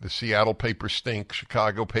tragedy. The Seattle papers stink.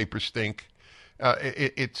 Chicago papers stink.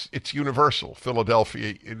 It's universal.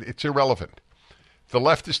 Philadelphia, it's irrelevant. The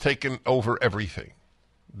left has taken over everything.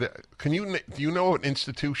 Do you know an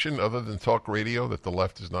institution other than talk radio that the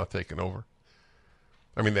left has not taken over?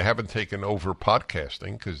 I mean, they haven't taken over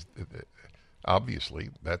podcasting because obviously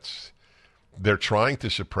they're trying to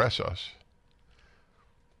suppress us.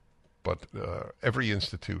 But every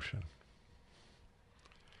institution.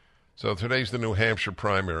 So today's the New Hampshire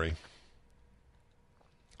primary.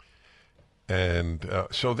 And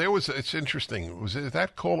so it's interesting. Is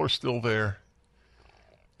that caller still there?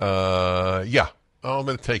 Yeah. Oh, I'm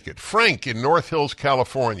going to take it. Frank in North Hills,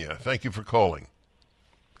 California. Thank you for calling.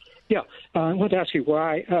 Yeah, I want to ask you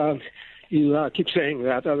why you keep saying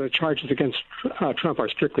that the charges against Trump are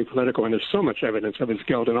strictly political, and there's so much evidence of his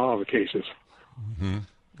guilt in all the cases. Mm-hmm.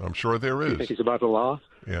 I'm sure there is. You think he's above the law?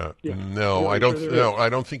 Yeah. No, I don't. No, I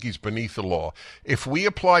don't think he's beneath the law. If we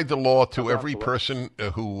applied the law to every person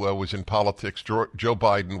who was in politics, Joe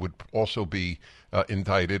Biden would also be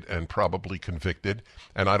indicted and probably convicted,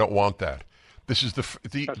 and I don't want that. This is That's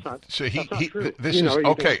not true. This is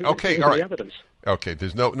okay. All right. Evidence. Okay.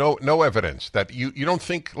 There's no evidence that you don't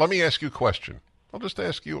think. Let me ask you a question. I'll just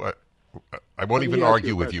ask you. I won't even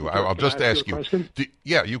argue with you. I'll just ask you.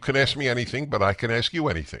 Yeah, you can ask me anything, but I can ask you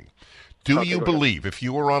anything. Do you believe, if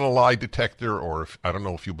you were on a lie detector, or if, I don't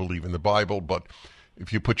know if you believe in the Bible, but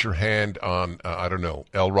if you put your hand on, I don't know,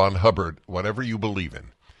 L. Ron Hubbard, whatever you believe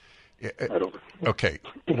in. I don't. Okay.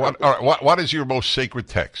 What is your most sacred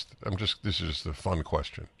text? This is the fun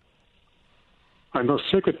question. My most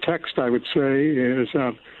sacred text, I would say, is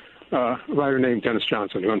a writer named Dennis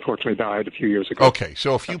Johnson, who unfortunately died a few years ago. Okay,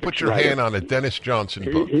 so if you put your hand on a Dennis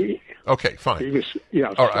Johnson book. Okay, fine.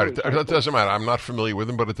 All right, it doesn't matter. I'm not familiar with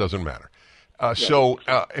him, but it doesn't matter. So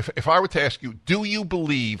if I were to ask you, do you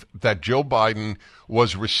believe that Joe Biden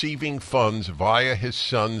was receiving funds via his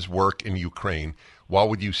son's work in Ukraine? What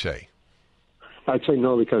would you say? I'd say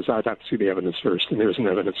no, because I'd have to see the evidence first, and there isn't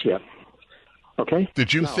evidence yet. Okay.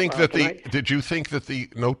 Did you think that the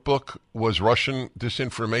notebook was Russian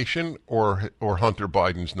disinformation or Hunter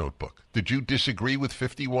Biden's notebook? Did you disagree with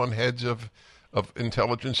 51 heads of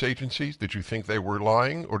intelligence agencies? Did you think they were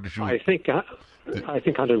lying, or did you? I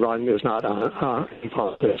think Hunter Biden is not in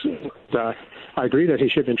politics. I agree that he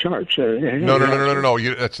should be in charge. No.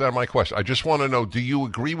 That's not my question. I just want to know: do you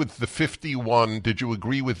agree with the 51? Did you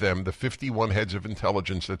agree with them, the 51 heads of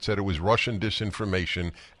intelligence that said it was Russian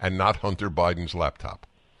disinformation and not Hunter Biden's laptop?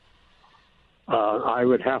 I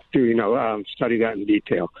would have to, study that in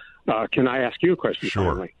detail. Can I ask you a question?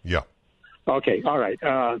 Sure. Finally? Yeah. Okay. All right.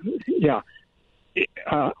 Yeah.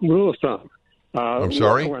 Rule of thumb. I'm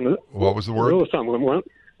sorry? What was the word? Rule of thumb.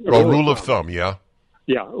 Rule of thumb, yeah.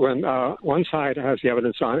 Yeah, when one side has the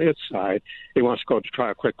evidence on its side, it wants to go to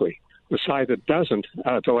trial quickly. The side that doesn't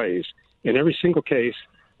delays. In every single case,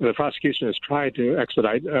 the prosecution has tried to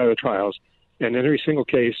expedite the trials, and in every single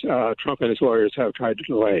case, Trump and his lawyers have tried to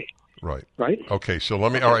delay. Right. Right? Okay, all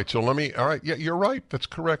right, yeah, you're right, that's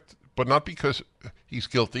correct, but not because he's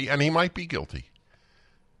guilty, and he might be guilty.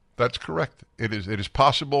 That's correct. It is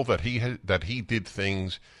possible that he did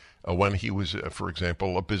things when he was, for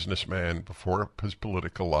example, a businessman before his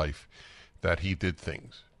political life, that he did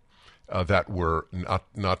things that were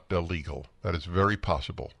not legal. That is very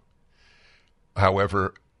possible.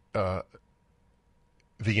 However, the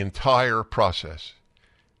entire process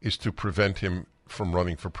is to prevent him from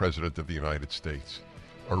running for president of the United States.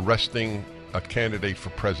 Arresting a candidate for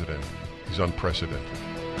president is unprecedented.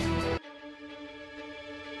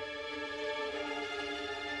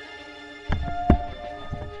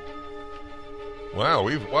 Wow,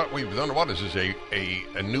 we've done. What is this?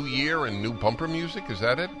 A new year and new bumper music? Is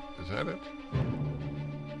that it? Is that it?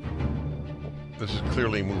 This is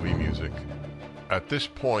clearly movie music. At this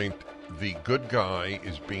point, the good guy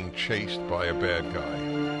is being chased by a bad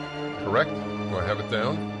guy. Correct? Do I have it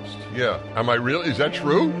down? Yeah. Am I real? Is that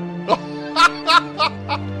true?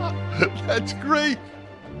 That's great.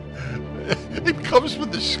 It comes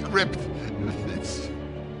with the script. It's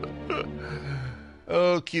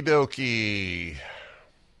okie dokie.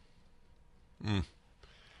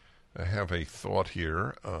 I have a thought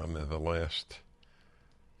here on the last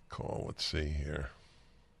call. Let's see here.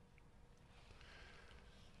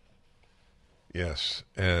 Yes,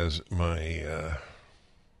 as my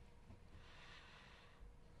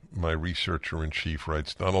researcher-in-chief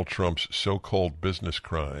writes, Donald Trump's so-called business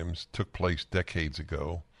crimes took place decades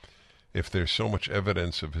ago. If there's so much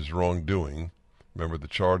evidence of his wrongdoing, remember the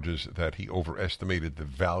charges that he overestimated the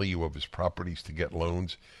value of his properties to get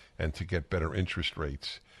loans and to get better interest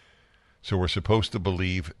rates. So we're supposed to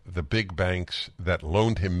believe the big banks that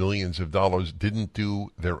loaned him millions of dollars didn't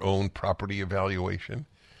do their own property evaluation?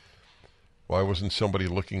 Why wasn't somebody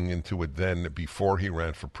looking into it then before he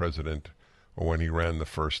ran for president or when he ran the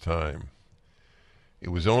first time? It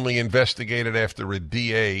was only investigated after a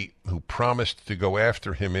DA who promised to go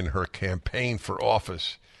after him in her campaign for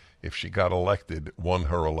office if she got elected, won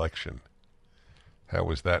her election. How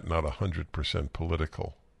was that not 100%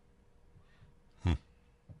 political?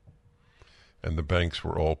 And the banks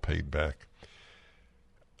were all paid back.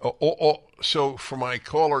 So for my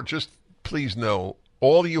caller, just please know,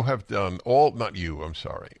 all you have done, all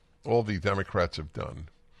the Democrats have done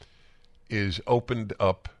is opened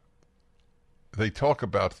up, they talk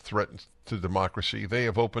about threats to democracy. They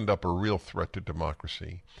have opened up a real threat to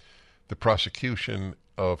democracy. The prosecution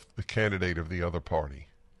of the candidate of the other party.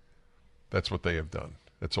 That's what they have done.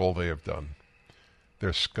 That's all they have done.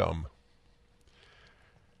 They're scum.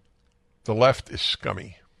 The left is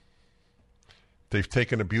scummy. They've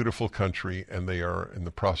taken a beautiful country and they are in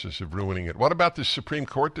the process of ruining it. What about the Supreme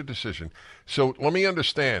Court decision? So let me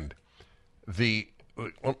understand. I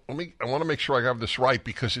want to make sure I have this right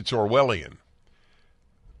because it's Orwellian.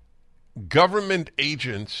 Government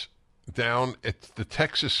agents down at the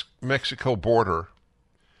Texas-Mexico border,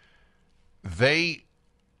 they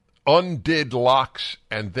undid locks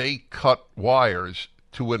and they cut wires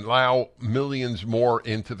to allow millions more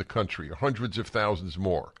into the country, hundreds of thousands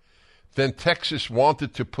more. Then Texas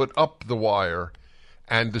wanted to put up the wire,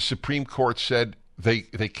 and the Supreme Court said they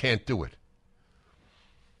can't do it.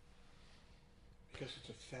 Because it's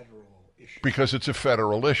a federal issue. Because it's a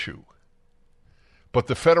federal issue. But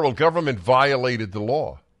the federal government violated the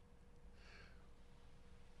law.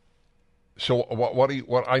 So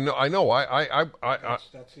I know.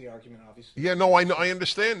 That's the argument, obviously. Yeah, no, I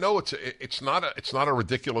understand. No, it's not a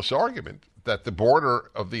ridiculous argument that the border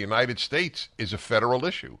of the United States is a federal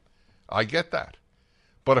issue. I get that.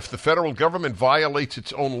 But if the federal government violates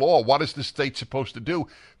its own law, what is the state supposed to do?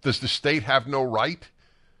 Does the state have no right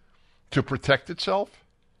to protect itself?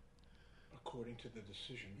 According to the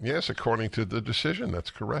decision. Yes, according to the decision.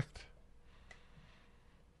 That's correct.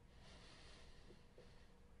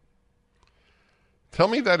 Tell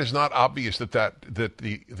me that is not obvious that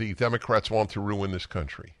the Democrats want to ruin this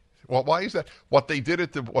country. Well, why is that? What they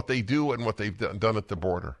do and what they've done at the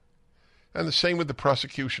border. And the same with the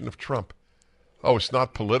prosecution of Trump. Oh, it's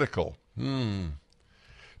not political.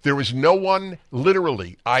 There is no one,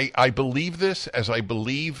 literally, I believe this as I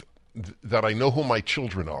believe that I know who my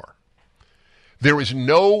children are. There is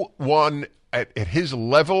no one at his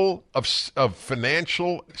level of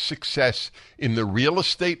financial success in the real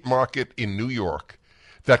estate market in New York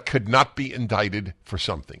that could not be indicted for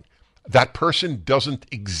something. That person doesn't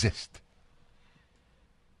exist.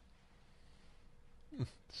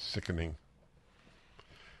 Sickening.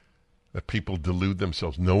 That people delude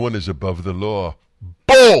themselves. No one is above the law.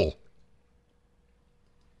 Bull!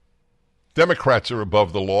 Democrats are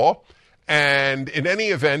above the law. And in any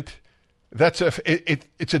event,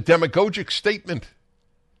 it's a demagogic statement.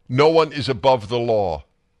 No one is above the law.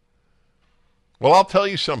 Well, I'll tell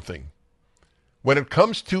you something. When it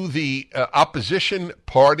comes to the opposition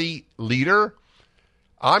party leader,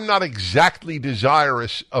 I'm not exactly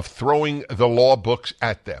desirous of throwing the law books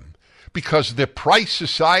at them because the price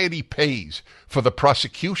society pays for the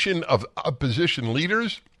prosecution of opposition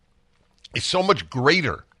leaders is so much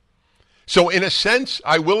greater. So in a sense,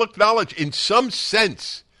 I will acknowledge, in some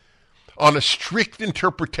sense, on a strict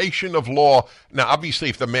interpretation of law, now obviously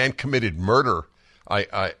if the man committed murder,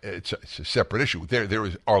 it's a separate issue.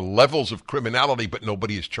 There are levels of criminality, but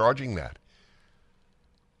nobody is charging that.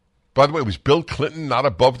 By the way, was Bill Clinton not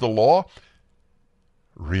above the law?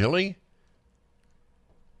 Really?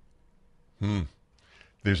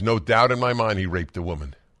 There's no doubt in my mind he raped a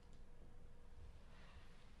woman.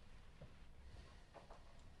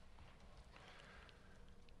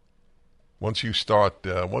 Once you start,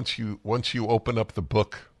 once you open up the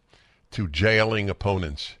book to jailing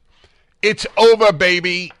opponents, it's over,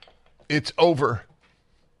 baby. It's over.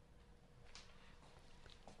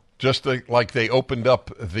 Just like they opened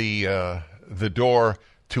up the door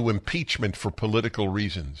to impeachment for political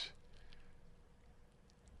reasons.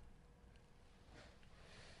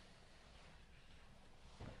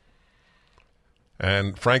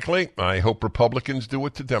 And frankly, I hope Republicans do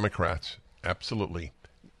it to Democrats. Absolutely.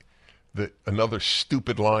 Another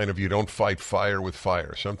stupid line of you don't fight fire with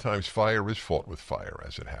fire. Sometimes fire is fought with fire,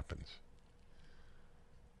 as it happens.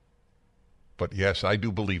 But yes, I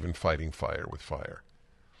do believe in fighting fire with fire.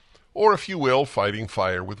 Or if you will, fighting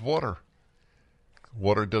fire with water.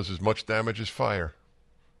 Water does as much damage as fire.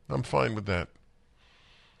 I'm fine with that.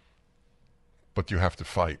 But you have to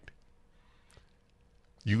fight.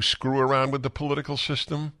 You screw around with the political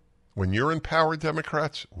system, when you're in power,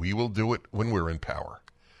 Democrats, we will do it when we're in power.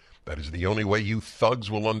 That is the only way you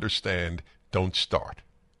thugs will understand. Don't start.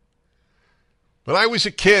 When I was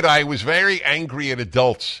a kid, I was very angry at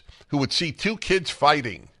adults who would see two kids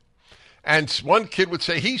fighting. And one kid would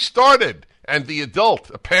say, he started. And the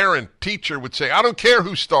adult, a parent, teacher would say, I don't care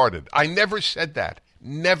who started. I never said that.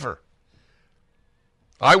 Never.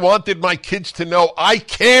 I wanted my kids to know I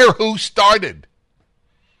care who started.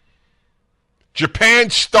 Japan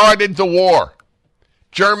started the war.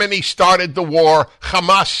 Germany started the war.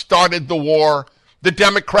 Hamas started the war. The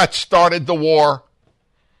Democrats started the war.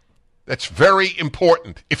 That's very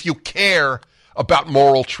important if you care about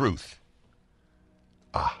moral truth.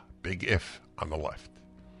 Big if on the left.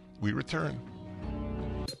 We return.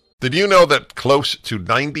 Did you know that close to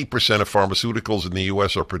 90% of pharmaceuticals in the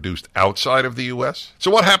U.S. are produced outside of the U.S.?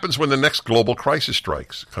 So what happens when the next global crisis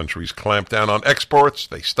strikes? Countries clamp down on exports,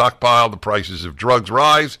 they stockpile, the prices of drugs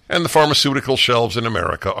rise, and the pharmaceutical shelves in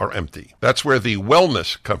America are empty. That's where the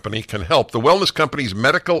Wellness Company can help. The Wellness Company's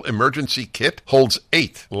Medical Emergency Kit holds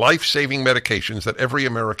 8 life-saving medications that every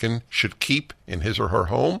American should keep in his or her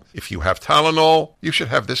home. If you have Tylenol, you should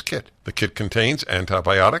have this kit. The kit contains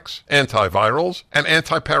antibiotics, antivirals, and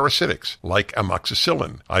antiparasitics like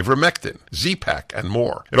amoxicillin, ivermectin, Z-Pak, and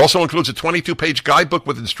more. It also includes a 22-page guidebook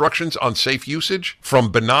with instructions on safe usage. From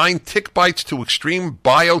benign tick bites to extreme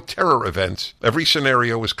bioterror events, every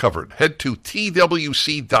scenario is covered. Head to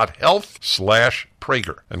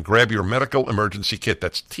twc.health/Prager and grab your medical emergency kit.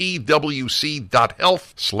 That's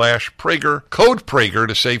twc.health/Prager. Code Prager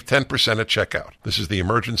to save 10% at checkout. This is the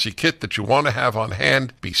emergency kit that you want to have on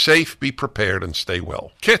hand. Be safe, be prepared, and stay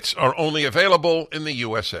well. Kits are only available in the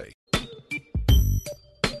USA.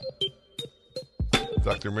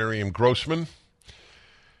 Dr. Miriam Grossman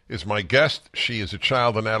is my guest. She is a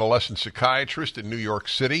child and adolescent psychiatrist in New York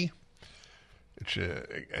City.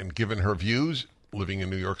 And given her views, living in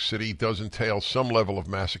New York City does entail some level of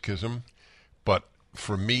masochism, but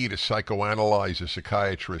for me to psychoanalyze a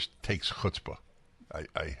psychiatrist takes chutzpah,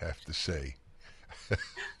 I have to say.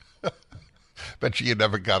 Bet you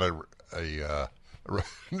never got an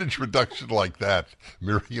introduction like that,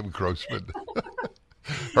 Miriam Grossman.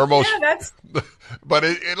 Her most, but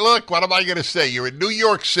look, what am I going to say? You're in New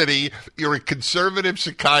York City. You're a conservative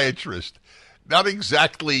psychiatrist. Not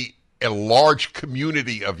exactly a large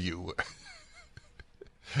community of you.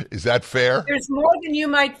 Is that fair? There's more than you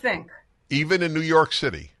might think. Even in New York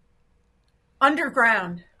City?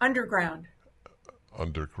 Underground. Underground.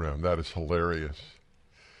 That is hilarious.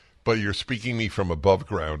 But you're speaking me from above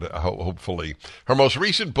ground, hopefully. Her most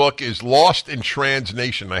recent book is Lost in Trans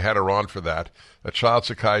Nation. I had her on for that. A child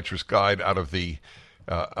psychiatrist guide out of the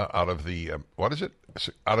what is it?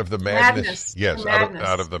 Out of the madness. Yes,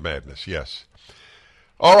 out of the madness. Yes.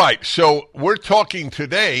 All right. So we're talking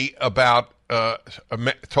today about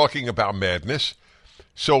madness.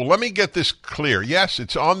 So let me get this clear. Yes,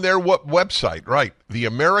 it's on their website, right? The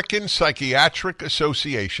American Psychiatric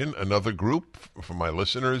Association, another group for my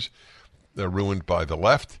listeners, they're ruined by the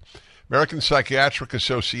left. American Psychiatric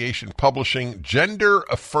Association publishing Gender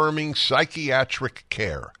Affirming Psychiatric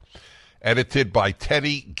Care, edited by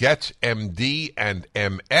Teddy Getz, MD and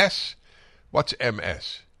MS. What's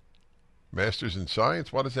MS? Masters in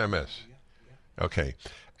Science? What is MS? Okay.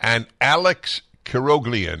 and Alex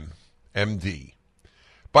Kiroglian, MD.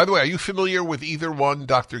 By the way, are you familiar with either one,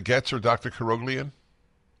 Dr. Getz or Dr. Kiroglian?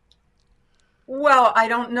 Well, I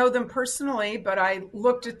don't know them personally, but I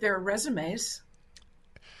looked at their resumes.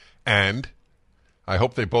 And I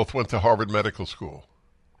hope they both went to Harvard Medical School.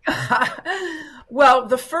 Well,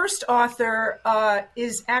 the first author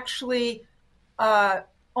is actually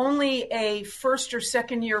only a first or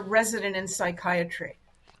second year resident in psychiatry.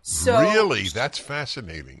 So Really? That's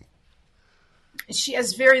fascinating. she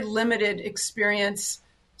has very limited experience,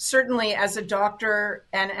 certainly as a doctor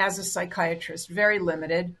and as a psychiatrist, very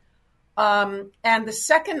limited. And the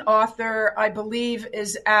second author, I believe,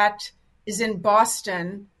 is in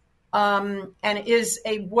Boston, and is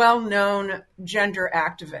a well-known gender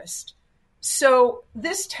activist. So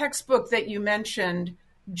this textbook that you mentioned,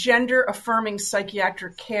 Gender Affirming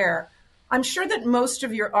Psychiatric Care, I'm sure that most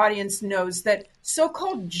of your audience knows that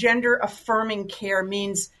so-called gender affirming care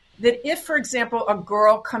means that if, for example, a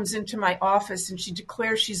girl comes into my office and she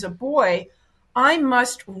declares she's a boy, I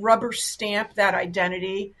must rubber stamp that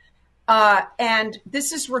identity. And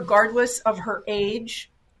this is regardless of her age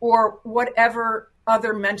or whatever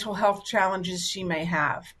other mental health challenges she may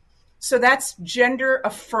have. So that's gender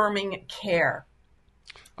affirming care.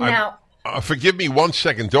 Now, forgive me 1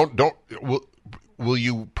 second. Will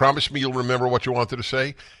you promise me you'll remember what you wanted to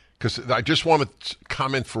say? Because I just want to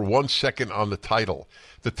comment for 1 second on the title.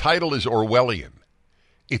 The title is Orwellian.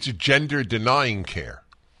 It's gender denying care.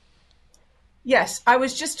 yes, I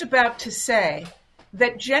was just about to say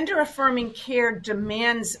that gender affirming care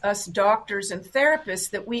demands us doctors and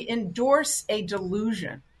therapists that we endorse a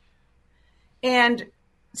delusion. And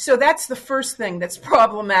so that's the first thing that's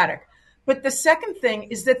problematic. But the second thing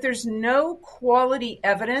is that there's no quality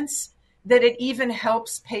evidence that it even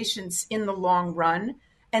helps patients in the long run.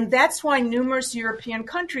 And that's why numerous European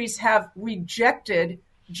countries have rejected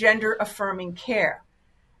gender affirming care.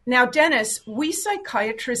 Now, Dennis, we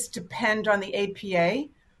psychiatrists depend on the APA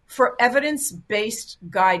for evidence-based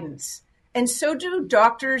guidance. And so do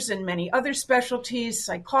doctors and many other specialties,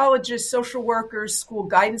 psychologists, social workers, school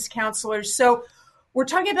guidance counselors. So we're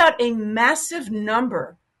talking about a massive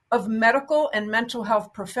number of medical and mental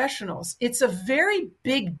health professionals. It's a very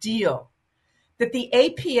big deal that the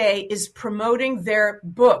APA is promoting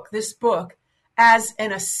this book, as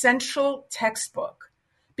an essential textbook.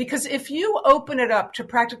 Because if you open it up to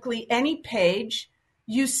practically any page,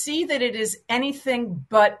 you see that it is anything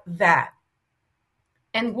but that.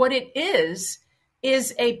 And what it is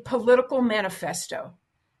a political manifesto.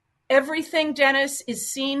 Everything, Dennis,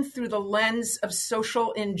 is seen through the lens of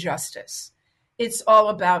social injustice. It's all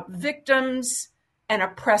about victims and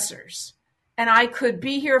oppressors. And I could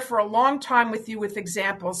be here for a long time with you with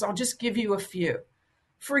examples. I'll just give you a few.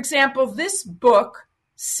 For example, this book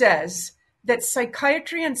says that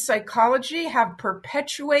psychiatry and psychology have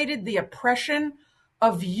perpetuated the oppression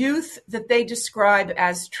of youth that they describe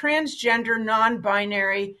as transgender,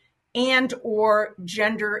 non-binary, and or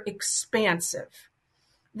gender expansive.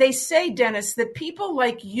 They say, Dennis, that people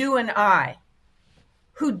like you and I,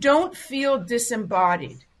 who don't feel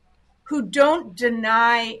disembodied, who don't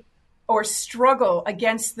deny or struggle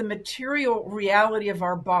against the material reality of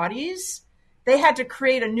our bodies, they had to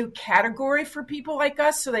create a new category for people like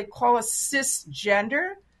us, so they call us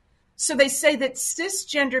cisgender. So they say that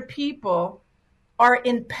cisgender people are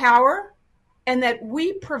in power and that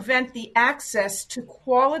we prevent the access to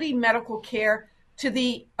quality medical care to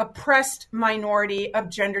the oppressed minority of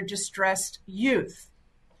gender-distressed youth.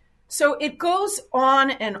 So it goes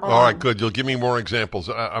on and on. All right, good. You'll give me more examples.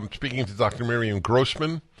 I'm speaking to Dr. Miriam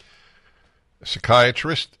Grossman, a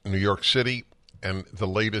psychiatrist in New York City, and the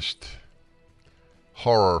latest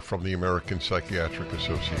horror from the American Psychiatric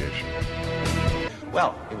Association.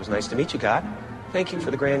 Well, it was nice to meet you, God. Thank you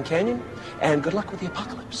for the Grand Canyon, and good luck with the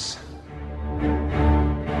apocalypse.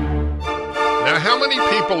 Now, how many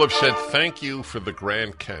people have said thank you for the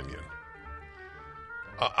Grand Canyon?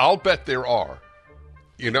 I'll bet there are.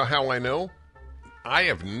 You know how I know? I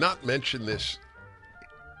have not mentioned this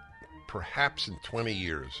perhaps in 20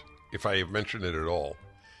 years, if I have mentioned it at all.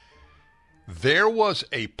 There was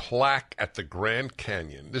a plaque at the Grand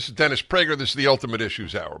Canyon. This is Dennis Prager. This is the Ultimate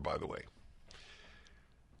Issues Hour, by the way.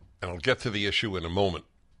 And I'll get to the issue in a moment.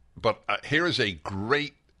 But here is a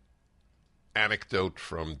great anecdote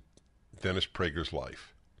from Dennis Prager's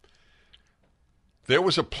life. There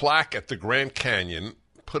was a plaque at the Grand Canyon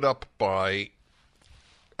put up by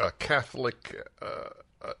a Catholic,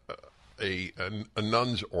 a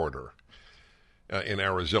nun's order in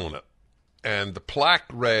Arizona. And the plaque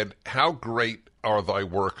read, "How great are thy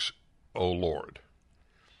works, O Lord.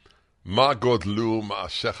 Ma godlu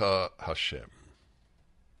ma'asecha Hashem."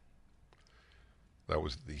 That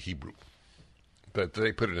was the Hebrew. But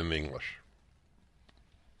they put it in English.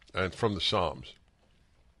 And from the Psalms.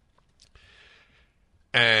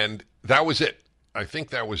 And that was it. I think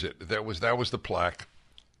that was it. That was the plaque.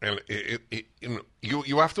 And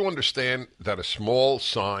you have to understand that a small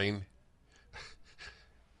sign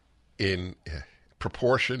in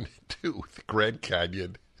proportion to the Grand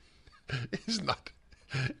Canyon is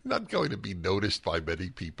not going to be noticed by many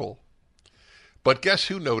people. But guess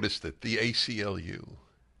who noticed it? The ACLU,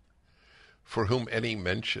 for whom any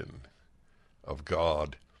mention of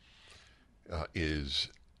God is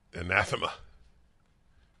anathema.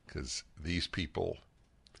 Because these people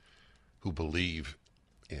who believe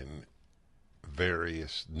in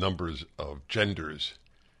various numbers of genders,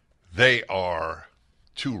 they are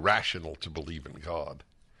too rational to believe in God.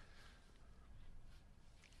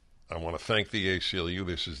 I want to thank the ACLU.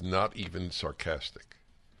 This is not even sarcastic.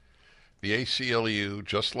 The ACLU,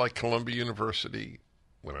 just like Columbia University,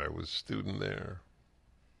 when I was a student there,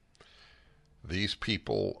 these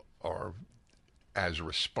people are as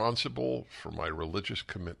responsible for my religious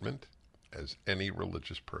commitment as any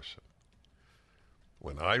religious person.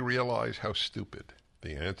 When I realize how stupid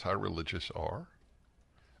the anti-religious are,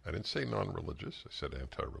 I didn't say non-religious, I said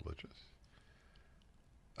anti-religious,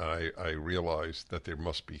 I realized that there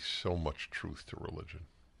must be so much truth to religion.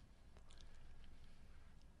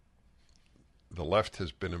 The left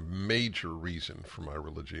has been a major reason for my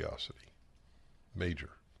religiosity.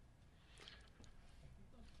 Major.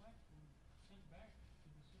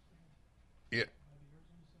 Yeah.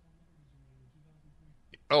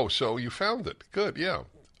 Oh, so you found it. Good, yeah.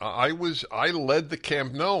 I led the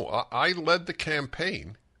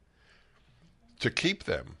campaign to keep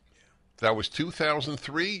them. That was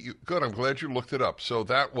 2003. Good, I'm glad you looked it up. So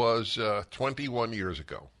that was 21 years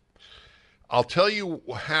ago. I'll tell you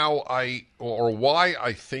how why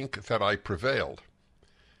I think that I prevailed.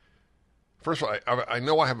 First of all, I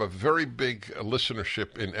know I have a very big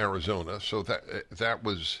listenership in Arizona, so that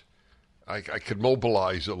was, I could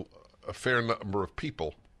mobilize a fair number of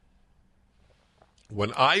people.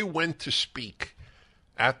 When I went to speak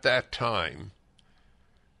at that time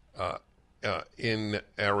in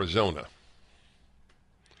Arizona,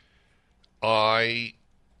 I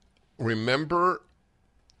remember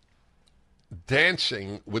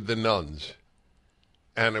dancing with the nuns,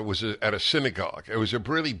 and it was at a synagogue. It was a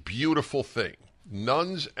really beautiful thing.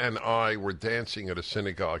 Nuns and I were dancing at a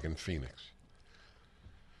synagogue in Phoenix.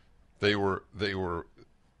 They were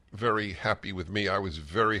very happy with me. I was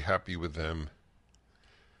very happy with them.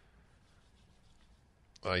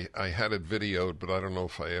 I had it videoed, but I don't know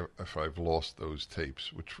if I've lost those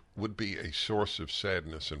tapes, which would be a source of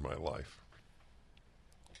sadness in my life.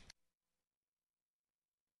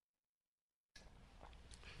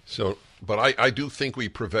 So, but I do think we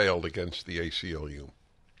prevailed against the ACLU.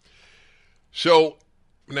 So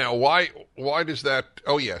now, why does that?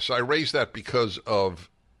 Oh yes, I raised that because of.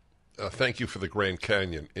 Thank you for the Grand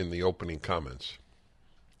Canyon in the opening comments.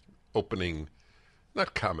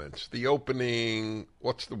 Not comments. The opening.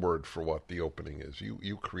 What's the word for what the opening is?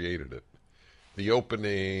 You created it. The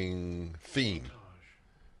opening theme.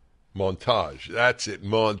 Montage. That's it.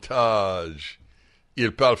 Montage.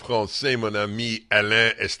 Il parle français, mon ami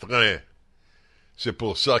Alain Estrin. C'est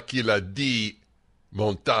pour ça qu'il a dit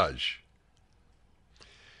montage.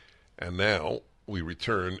 And now we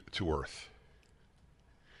return to Earth.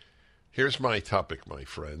 Here's my topic, my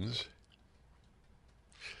friends.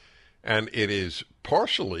 And it is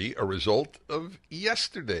partially a result of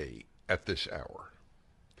yesterday at this hour.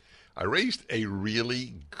 I raised a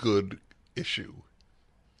really good issue.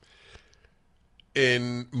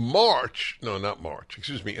 In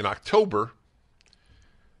October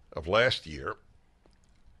of last year,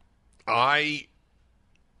 I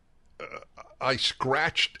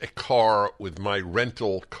scratched a car with my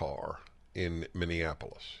rental car in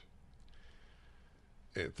Minneapolis.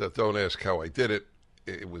 Don't ask how I did it.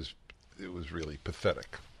 It was really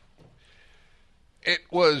pathetic. It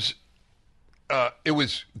was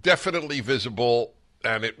definitely visible,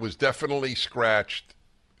 and it was definitely scratched.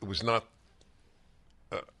 It was not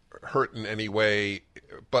hurt in any way,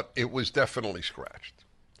 but it was definitely scratched.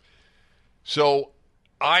 So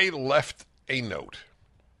I left a note.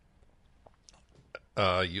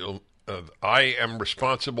 I am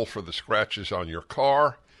responsible for the scratches on your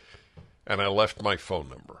car, and I left my phone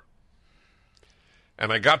number.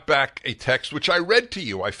 And I got back a text, which I read to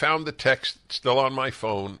you. I found the text still on my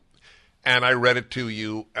phone, and I read it to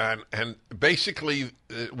you. And basically,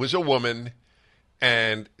 it was a woman,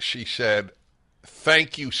 and she said,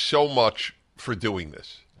 "Thank you so much for doing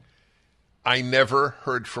this." I never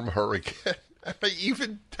heard from her again. And I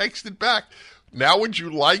even texted back, now would you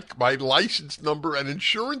like my license number and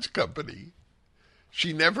insurance company?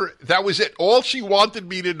 She never, that was it. All she wanted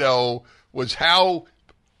me to know was how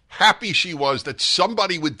happy she was that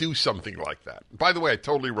somebody would do something like that. By the way, I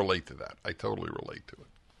totally relate to that. I totally relate to it.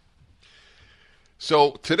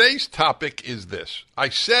 So today's topic is this. I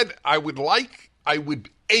said I would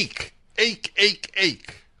ache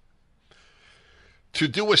to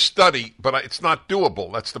do a study, but it's not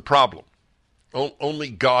doable. That's the problem. Only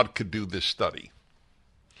God could do this study.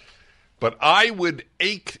 But I would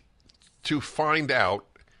ache to find out,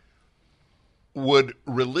 would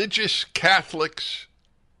religious Catholics,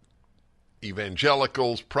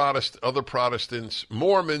 evangelicals, other Protestants,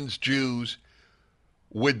 Mormons, Jews,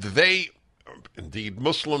 would they, indeed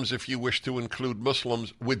Muslims if you wish to include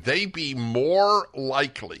Muslims, would they be more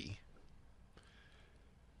likely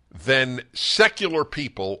than secular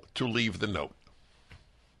people to leave the note?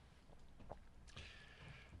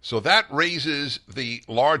 So that raises the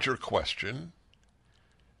larger question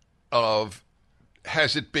of,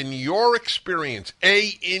 has it been your experience,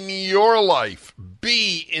 A, in your life,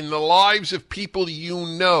 B, in the lives of people you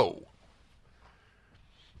know,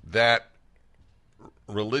 that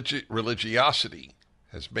religiosity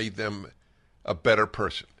has made them a better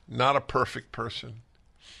person? Not a perfect person.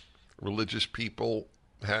 Religious people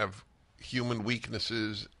have human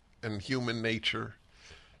weaknesses and human nature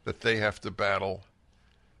that they have to battle.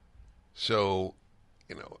 So,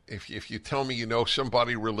 if you tell me you know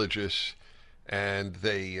somebody religious and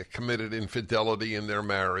they committed infidelity in their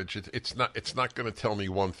marriage, it's not going to tell me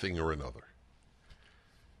one thing or another.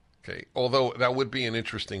 Okay, although that would be an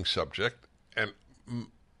interesting subject, and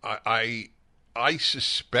I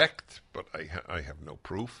suspect, but I have no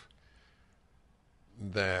proof,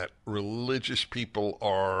 that religious people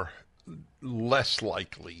are less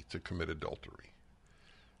likely to commit adultery.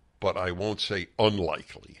 But I won't say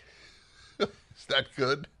unlikely. Is that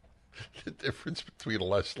good? The difference between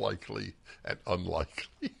less likely and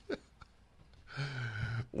unlikely.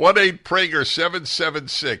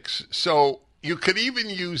 1-8-PRAGER-776. So you could even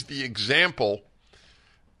use the example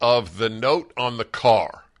of the note on the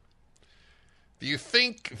car. Do you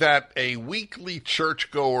think that a weekly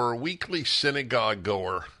churchgoer, weekly synagogue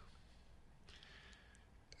goer,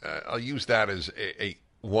 I'll use that as a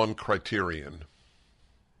one criterion,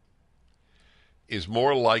 is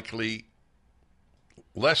more likely,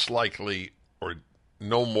 less likely, or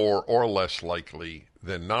no more or less likely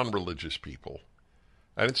than non-religious people?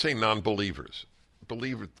 I didn't say non-believers.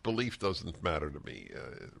 Belief doesn't matter to me.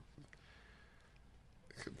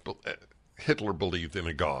 Hitler believed in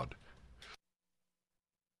a God.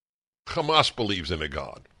 Hamas believes in a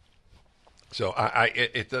God. So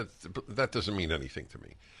that doesn't mean anything to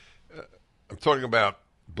me. I'm talking about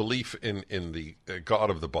belief in the God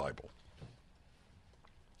of the Bible,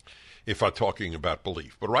 if I'm talking about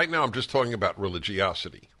belief. But right now I'm just talking about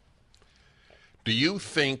religiosity. Do you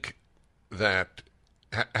think that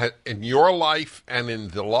in your life and in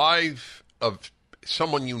the life of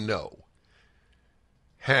someone you know,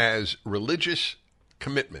 has religious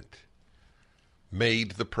commitment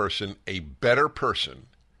made the person a better person?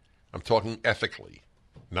 I'm talking ethically,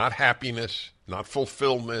 not happiness, not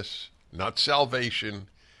fulfillment, not salvation,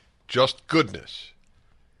 just goodness.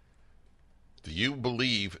 Do you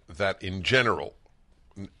believe that in general,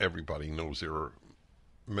 everybody knows there are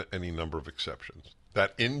any number of exceptions,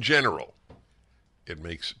 that in general it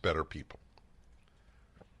makes better people?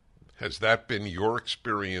 Has that been your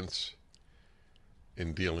experience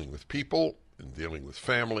in dealing with people, in dealing with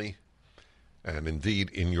family, and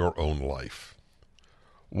indeed in your own life?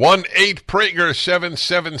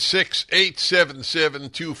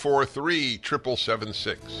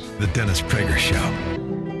 1-8-PRAGER-776-877-243-7776. The Dennis Prager Show.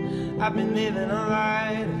 I've been living a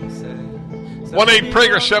lie.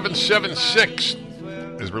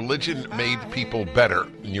 1-8-PRAGER-776. Has religion made people better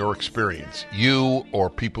in your experience? You or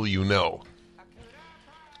people you know?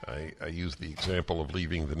 I use the example of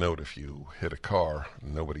leaving the note if you hit a car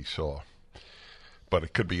and nobody saw. But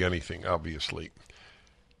it could be anything, obviously.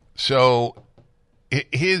 So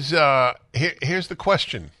here's the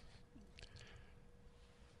question.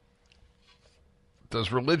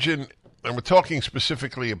 Does religion, and we're talking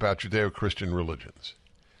specifically about Judeo-Christian religions,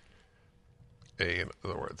 in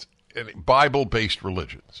other words, Bible-based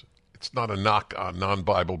religions. It's not a knock on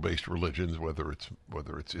non-Bible-based religions, whether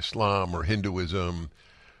it's Islam or Hinduism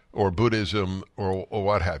or Buddhism or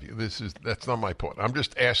what have you. That's not my point. I'm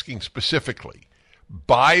just asking specifically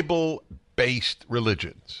Bible-based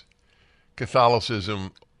religions,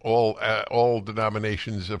 Catholicism, all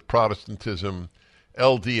denominations of Protestantism,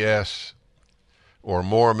 LDS or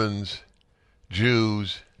Mormons,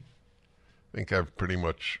 Jews, I think I've pretty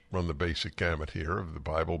much run the basic gamut here of the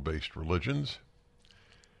Bible-based religions.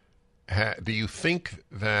 Do you think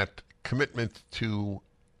that commitment to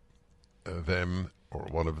them, or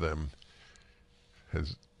one of them,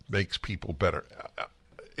 makes people better?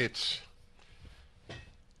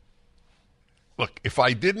 Look, if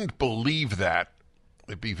I didn't believe that,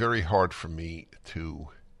 it'd be very hard for me to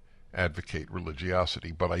advocate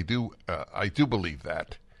religiosity. But I do believe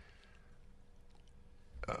that.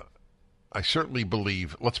 I certainly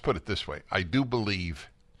believe, let's put it this way, I do believe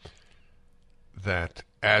that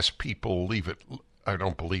as people leave it, I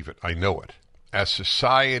don't believe it, I know it. As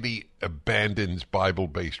society abandons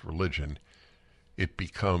Bible-based religion, it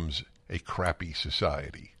becomes a crappy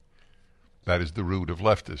society. That is the root of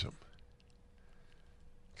leftism.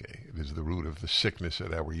 Okay, it is the root of the sickness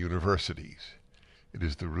at our universities. It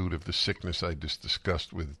is the root of the sickness I just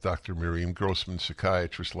discussed with Dr. Miriam Grossman,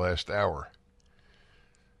 psychiatrist, last hour,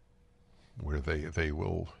 where they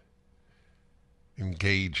will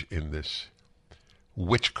engage in this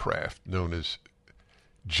witchcraft known as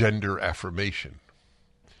gender affirmation,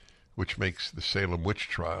 which makes the Salem witch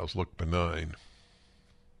trials look benign.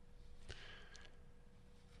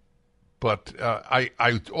 But I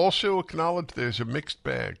also acknowledge there's a mixed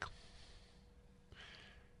bag.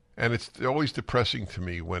 And it's always depressing to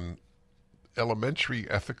me when elementary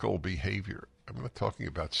ethical behavior, I'm not talking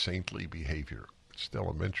about saintly behavior, just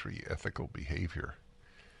elementary ethical behavior,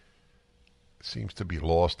 seems to be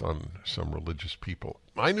lost on some religious people.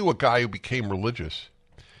 I knew a guy who became religious.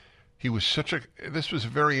 He was this was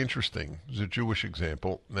very interesting. It was a Jewish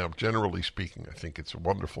example. Now, generally speaking, I think it's a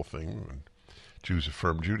wonderful thing when Jews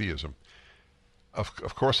affirm Judaism.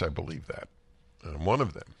 Of course I believe that. I'm one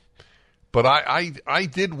of them. But I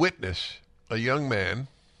did witness a young man.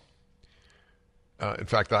 In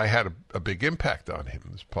fact, I had a big impact on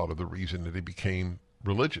him. It's part of the reason that he became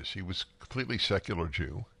religious. He was a completely secular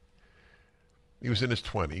Jew. He was in his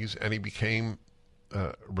 20s, and he became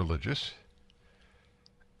religious.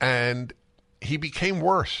 And he became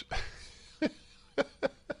worse.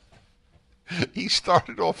 He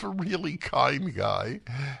started off a really kind guy,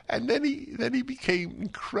 and then he became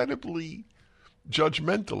incredibly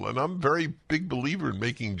judgmental. And I'm a very big believer in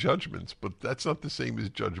making judgments, but that's not the same as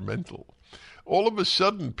judgmental. All of a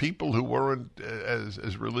sudden, people who weren't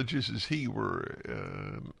as religious as he were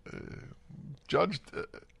judged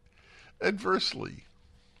adversely.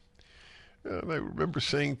 And I remember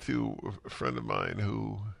saying to a friend of mine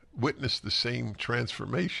who witnessed the same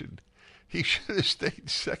transformation, he should have stayed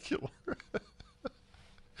secular.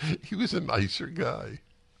 He was a nicer guy.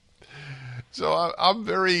 So I'm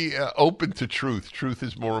very open to truth. Truth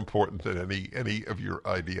is more important than any of your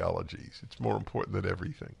ideologies. It's more important than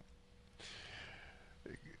everything.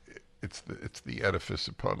 It's the edifice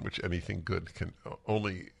upon which anything good can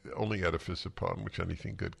only edifice upon which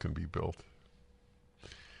anything good can be built.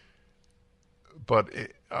 But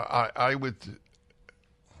I would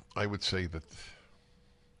say that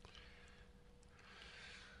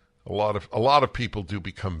a lot of people do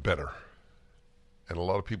become better, and a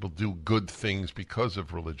lot of people do good things because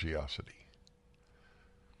of religiosity.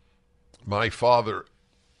 My father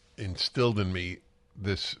instilled in me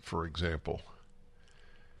this, for example.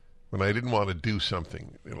 When I didn't want to do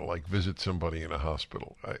something, like visit somebody in a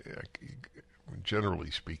hospital.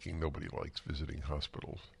 Generally speaking, nobody likes visiting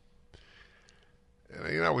hospitals.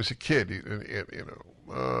 And I was a kid,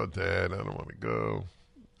 oh, Dad, I don't want to go.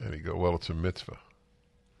 And he'd go, well, it's a mitzvah,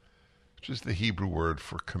 which is the Hebrew word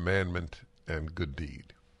for commandment and good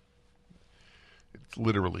deed. It's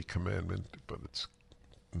literally commandment, but it's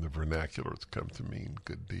in the vernacular, it's come to mean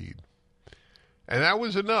good deed. And that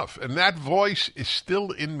was enough. And that voice is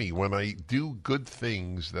still in me when I do good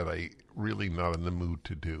things that I really not in the mood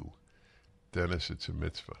to do. Dennis, it's a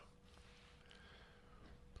mitzvah.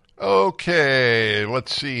 Okay,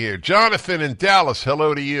 let's see here. Jonathan in Dallas,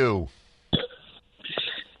 hello to you.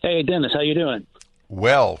 Hey, Dennis, how you doing?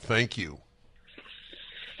 Well, thank you.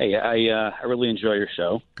 Hey, I really enjoy your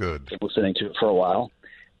show. Good. Been listening to it for a while.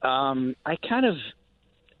 At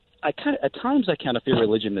times I kind of feel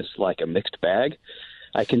religion is like a mixed bag.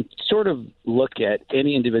 I can sort of look at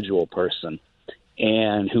any individual person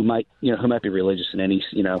and who might be religious in any,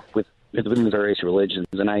 within the various religions.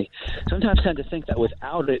 And I sometimes tend to think that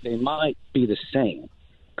without it, they might be the same.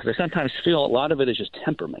 Because I sometimes feel a lot of it is just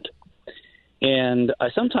temperament. And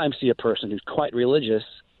I sometimes see a person who's quite religious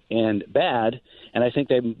and bad, and I think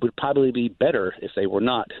they would probably be better if they were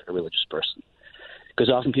not a religious person. Because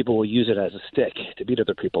often people will use it as a stick to beat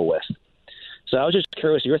other people with. So I was just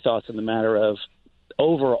curious your thoughts on the matter of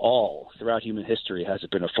overall, throughout human history, has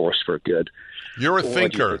it been a force for good? You're a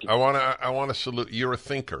thinker. I want to salute. You're a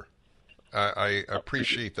thinker. I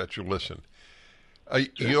appreciate that you listen.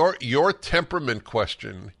 Your temperament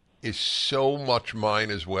question is so much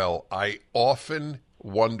mine as well. I often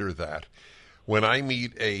wonder that when I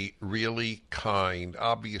meet a really kind,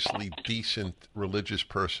 obviously decent religious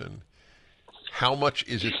person, how much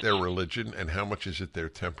is it their religion and how much is it their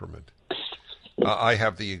temperament? I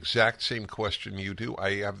have the exact same question you do.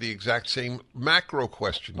 I have the exact same macro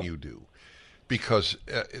question you do, because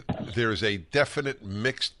there's a definite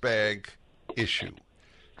mixed bag issue.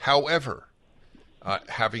 However,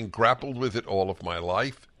 having grappled with it all of my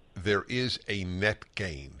life, there is a net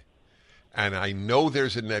gain. And I know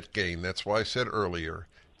there's a net gain. That's why I said earlier,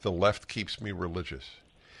 the left keeps me religious.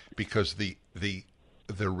 Because the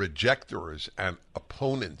rejectors and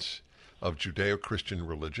opponents of Judeo-Christian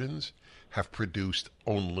religions have produced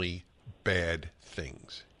only bad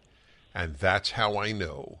things. And that's how I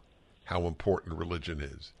know how important religion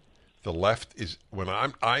is. The left is, when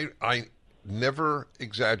I never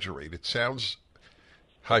exaggerate. It sounds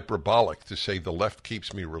hyperbolic to say the left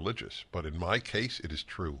keeps me religious, but in my case, it is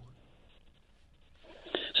true.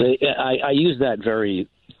 So I use that very,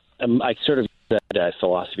 I sort of use that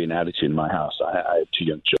philosophy and attitude in my house. I have 2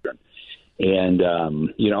 young children. And,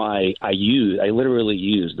 I literally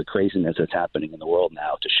use the craziness that's happening in the world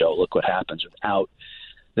now to show, look what happens without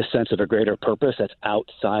the sense of a greater purpose that's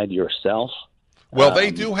outside yourself. Well,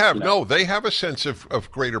 they do have, they have a sense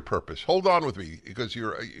of greater purpose. Hold on with me, because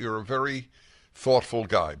you're a very thoughtful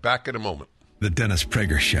guy. Back in a moment. The Dennis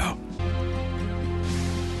Prager Show.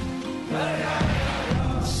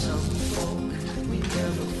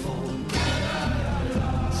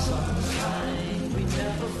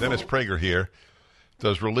 Dennis Prager here.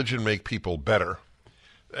 Does religion make people better?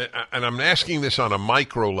 And I'm asking this on a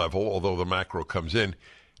micro level, although the macro comes in.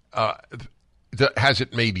 Has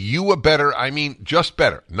it made you a better? I mean, just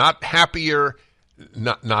better, not happier,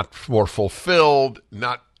 not more fulfilled,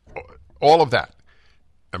 not all of that.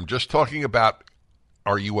 I'm just talking about,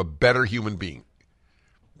 are you a better human being?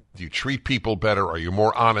 Do you treat people better? Are you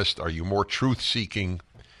more honest? Are you more truth-seeking?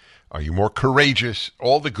 Are you more courageous?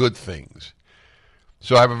 All the good things.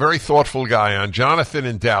 So I have a very thoughtful guy on, Jonathan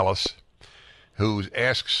in Dallas, who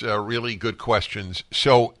asks really good questions.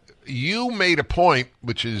 So you made a point,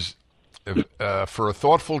 which is, for a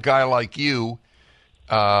thoughtful guy like you,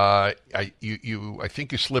 I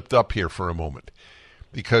think you slipped up here for a moment,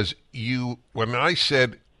 because when I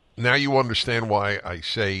said, now you understand why I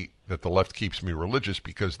say that the left keeps me religious,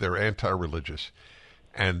 because they're anti-religious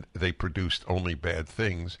and they produced only bad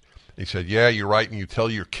things. He said, yeah, you're right, and you tell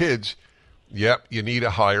your kids, yep, you need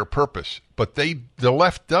a higher purpose. But the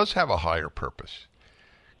left does have a higher purpose.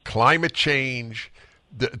 Climate change,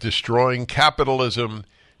 destroying capitalism,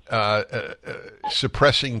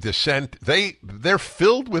 suppressing dissent, they're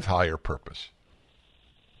filled with higher purpose.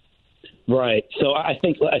 Right. So I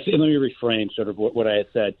think, let me reframe sort of what I had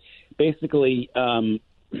said. Basically, any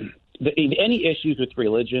issues with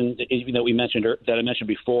religion, even though that I mentioned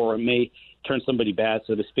before, may turn somebody bad,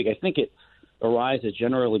 so to speak. I think it arises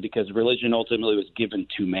generally because religion ultimately was given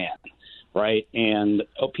to man, right? And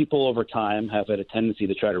people over time have had a tendency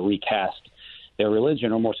to try to recast their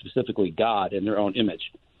religion, or more specifically God, in their own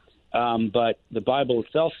image. But the Bible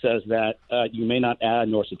itself says that you may not add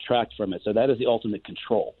nor subtract from it. So that is the ultimate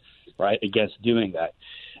control, right, against doing that.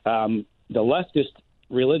 The leftist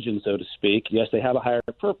religion, so to speak, yes, they have a higher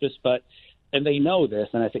purpose, and they know this,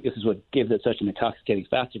 and I think this is what gives it such an intoxicating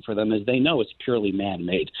factor for them, is they know it's purely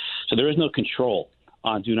man-made. So there is no control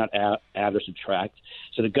on do not add or subtract.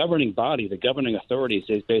 So the governing body, the governing authorities,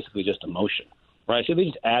 is basically just emotion, right? So they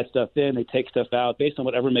just add stuff in, they take stuff out based on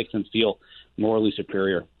whatever makes them feel morally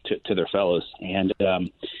superior to their fellows. And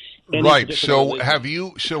right. So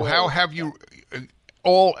how have you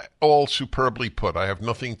all superbly put? I have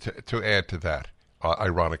nothing to add to that.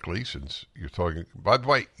 Ironically, since you're talking, by the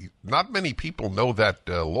way, not many people know that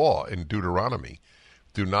law in Deuteronomy: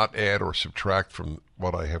 do not add or subtract from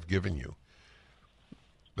what I have given you.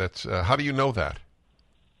 That's how do you know that?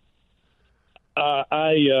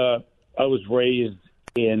 I was raised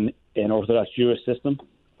in an Orthodox Jewish system.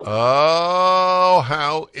 Oh,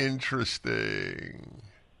 how interesting!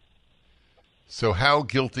 So, how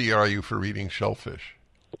guilty are you for eating shellfish?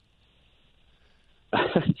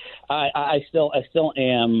 I still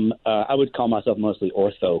am. I would call myself mostly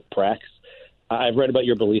orthoprax. I've read about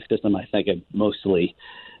your belief system. I think I mostly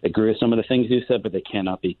agree with some of the things you said, but they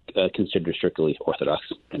cannot be considered strictly orthodox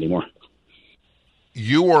anymore.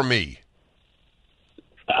 You or me?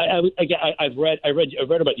 I've read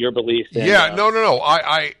about your beliefs. And, no.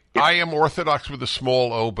 I am orthodox with a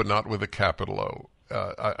small O, but not with a capital O.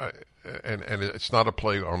 And it's not a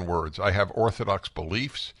play on words. I have orthodox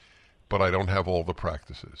beliefs, but I don't have all the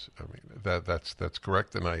practices. I mean, that's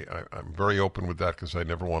correct, and I'm very open with that because I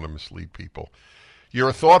never want to mislead people. You're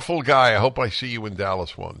a thoughtful guy. I hope I see you in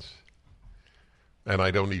Dallas once. And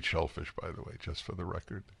I don't eat shellfish, by the way, just for the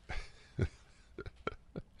record.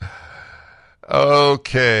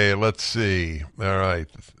 Okay, let's see. All right.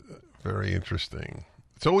 Very interesting.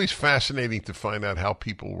 It's always fascinating to find out how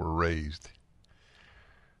people were raised,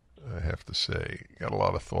 I have to say. Got a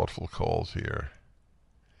lot of thoughtful calls here.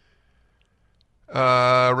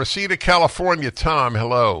 Reseda, California. Tom,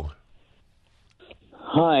 hello.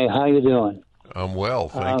 Hi, how you doing? I'm well,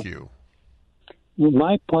 thank you.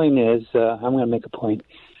 My point is, I'm going to make a point.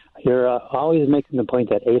 You're always making the point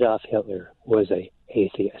that Adolf Hitler was an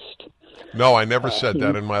atheist. No, I never said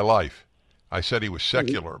that in my life. I said he was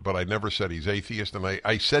secular, but I never said he's atheist. And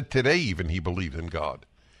I said today even he believed in God.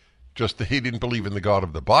 Just that he didn't believe in the God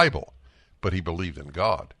of the Bible, but he believed in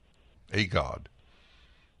God, a God.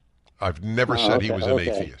 I've never said he was an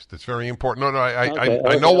atheist. It's very important. No,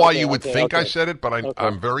 I know why you would think I said it, but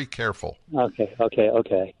I'm very careful. Okay.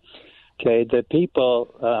 The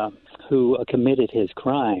people who committed his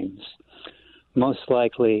crimes most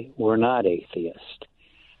likely were not atheists.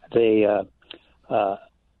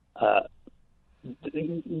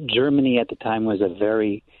 Germany at the time was a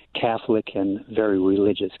very Catholic and very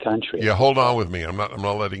religious country. Yeah, hold on with me. I'm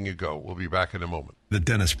not letting you go. We'll be back in a moment. The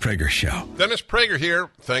Dennis Prager Show. Dennis Prager here.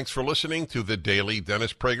 Thanks for listening to the Daily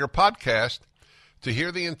Dennis Prager Podcast. To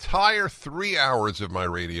hear the entire 3 hours of my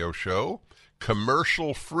radio show,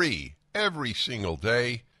 commercial-free, every single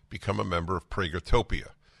day, become a member of Pragertopia.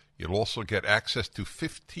 You'll also get access to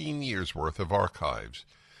 15 years' worth of archives,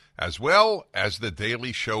 as well as the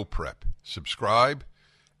daily show prep. Subscribe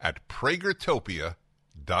at Pragertopia.com.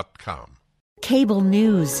 Cable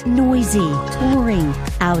news, noisy, boring,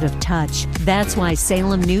 out of touch. That's why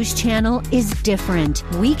Salem News Channel is different.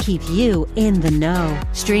 We keep you in the know.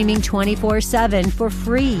 Streaming 24/7 for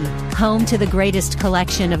free. Home to the greatest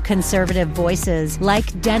collection of conservative voices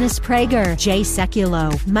like Dennis Prager, Jay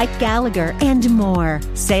Sekulow, Mike Gallagher, and more.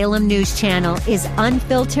 Salem News Channel is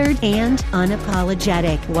unfiltered and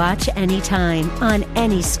unapologetic. Watch anytime, on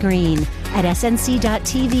any screen, at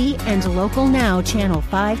snc.tv and Local Now Channel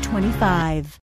 525.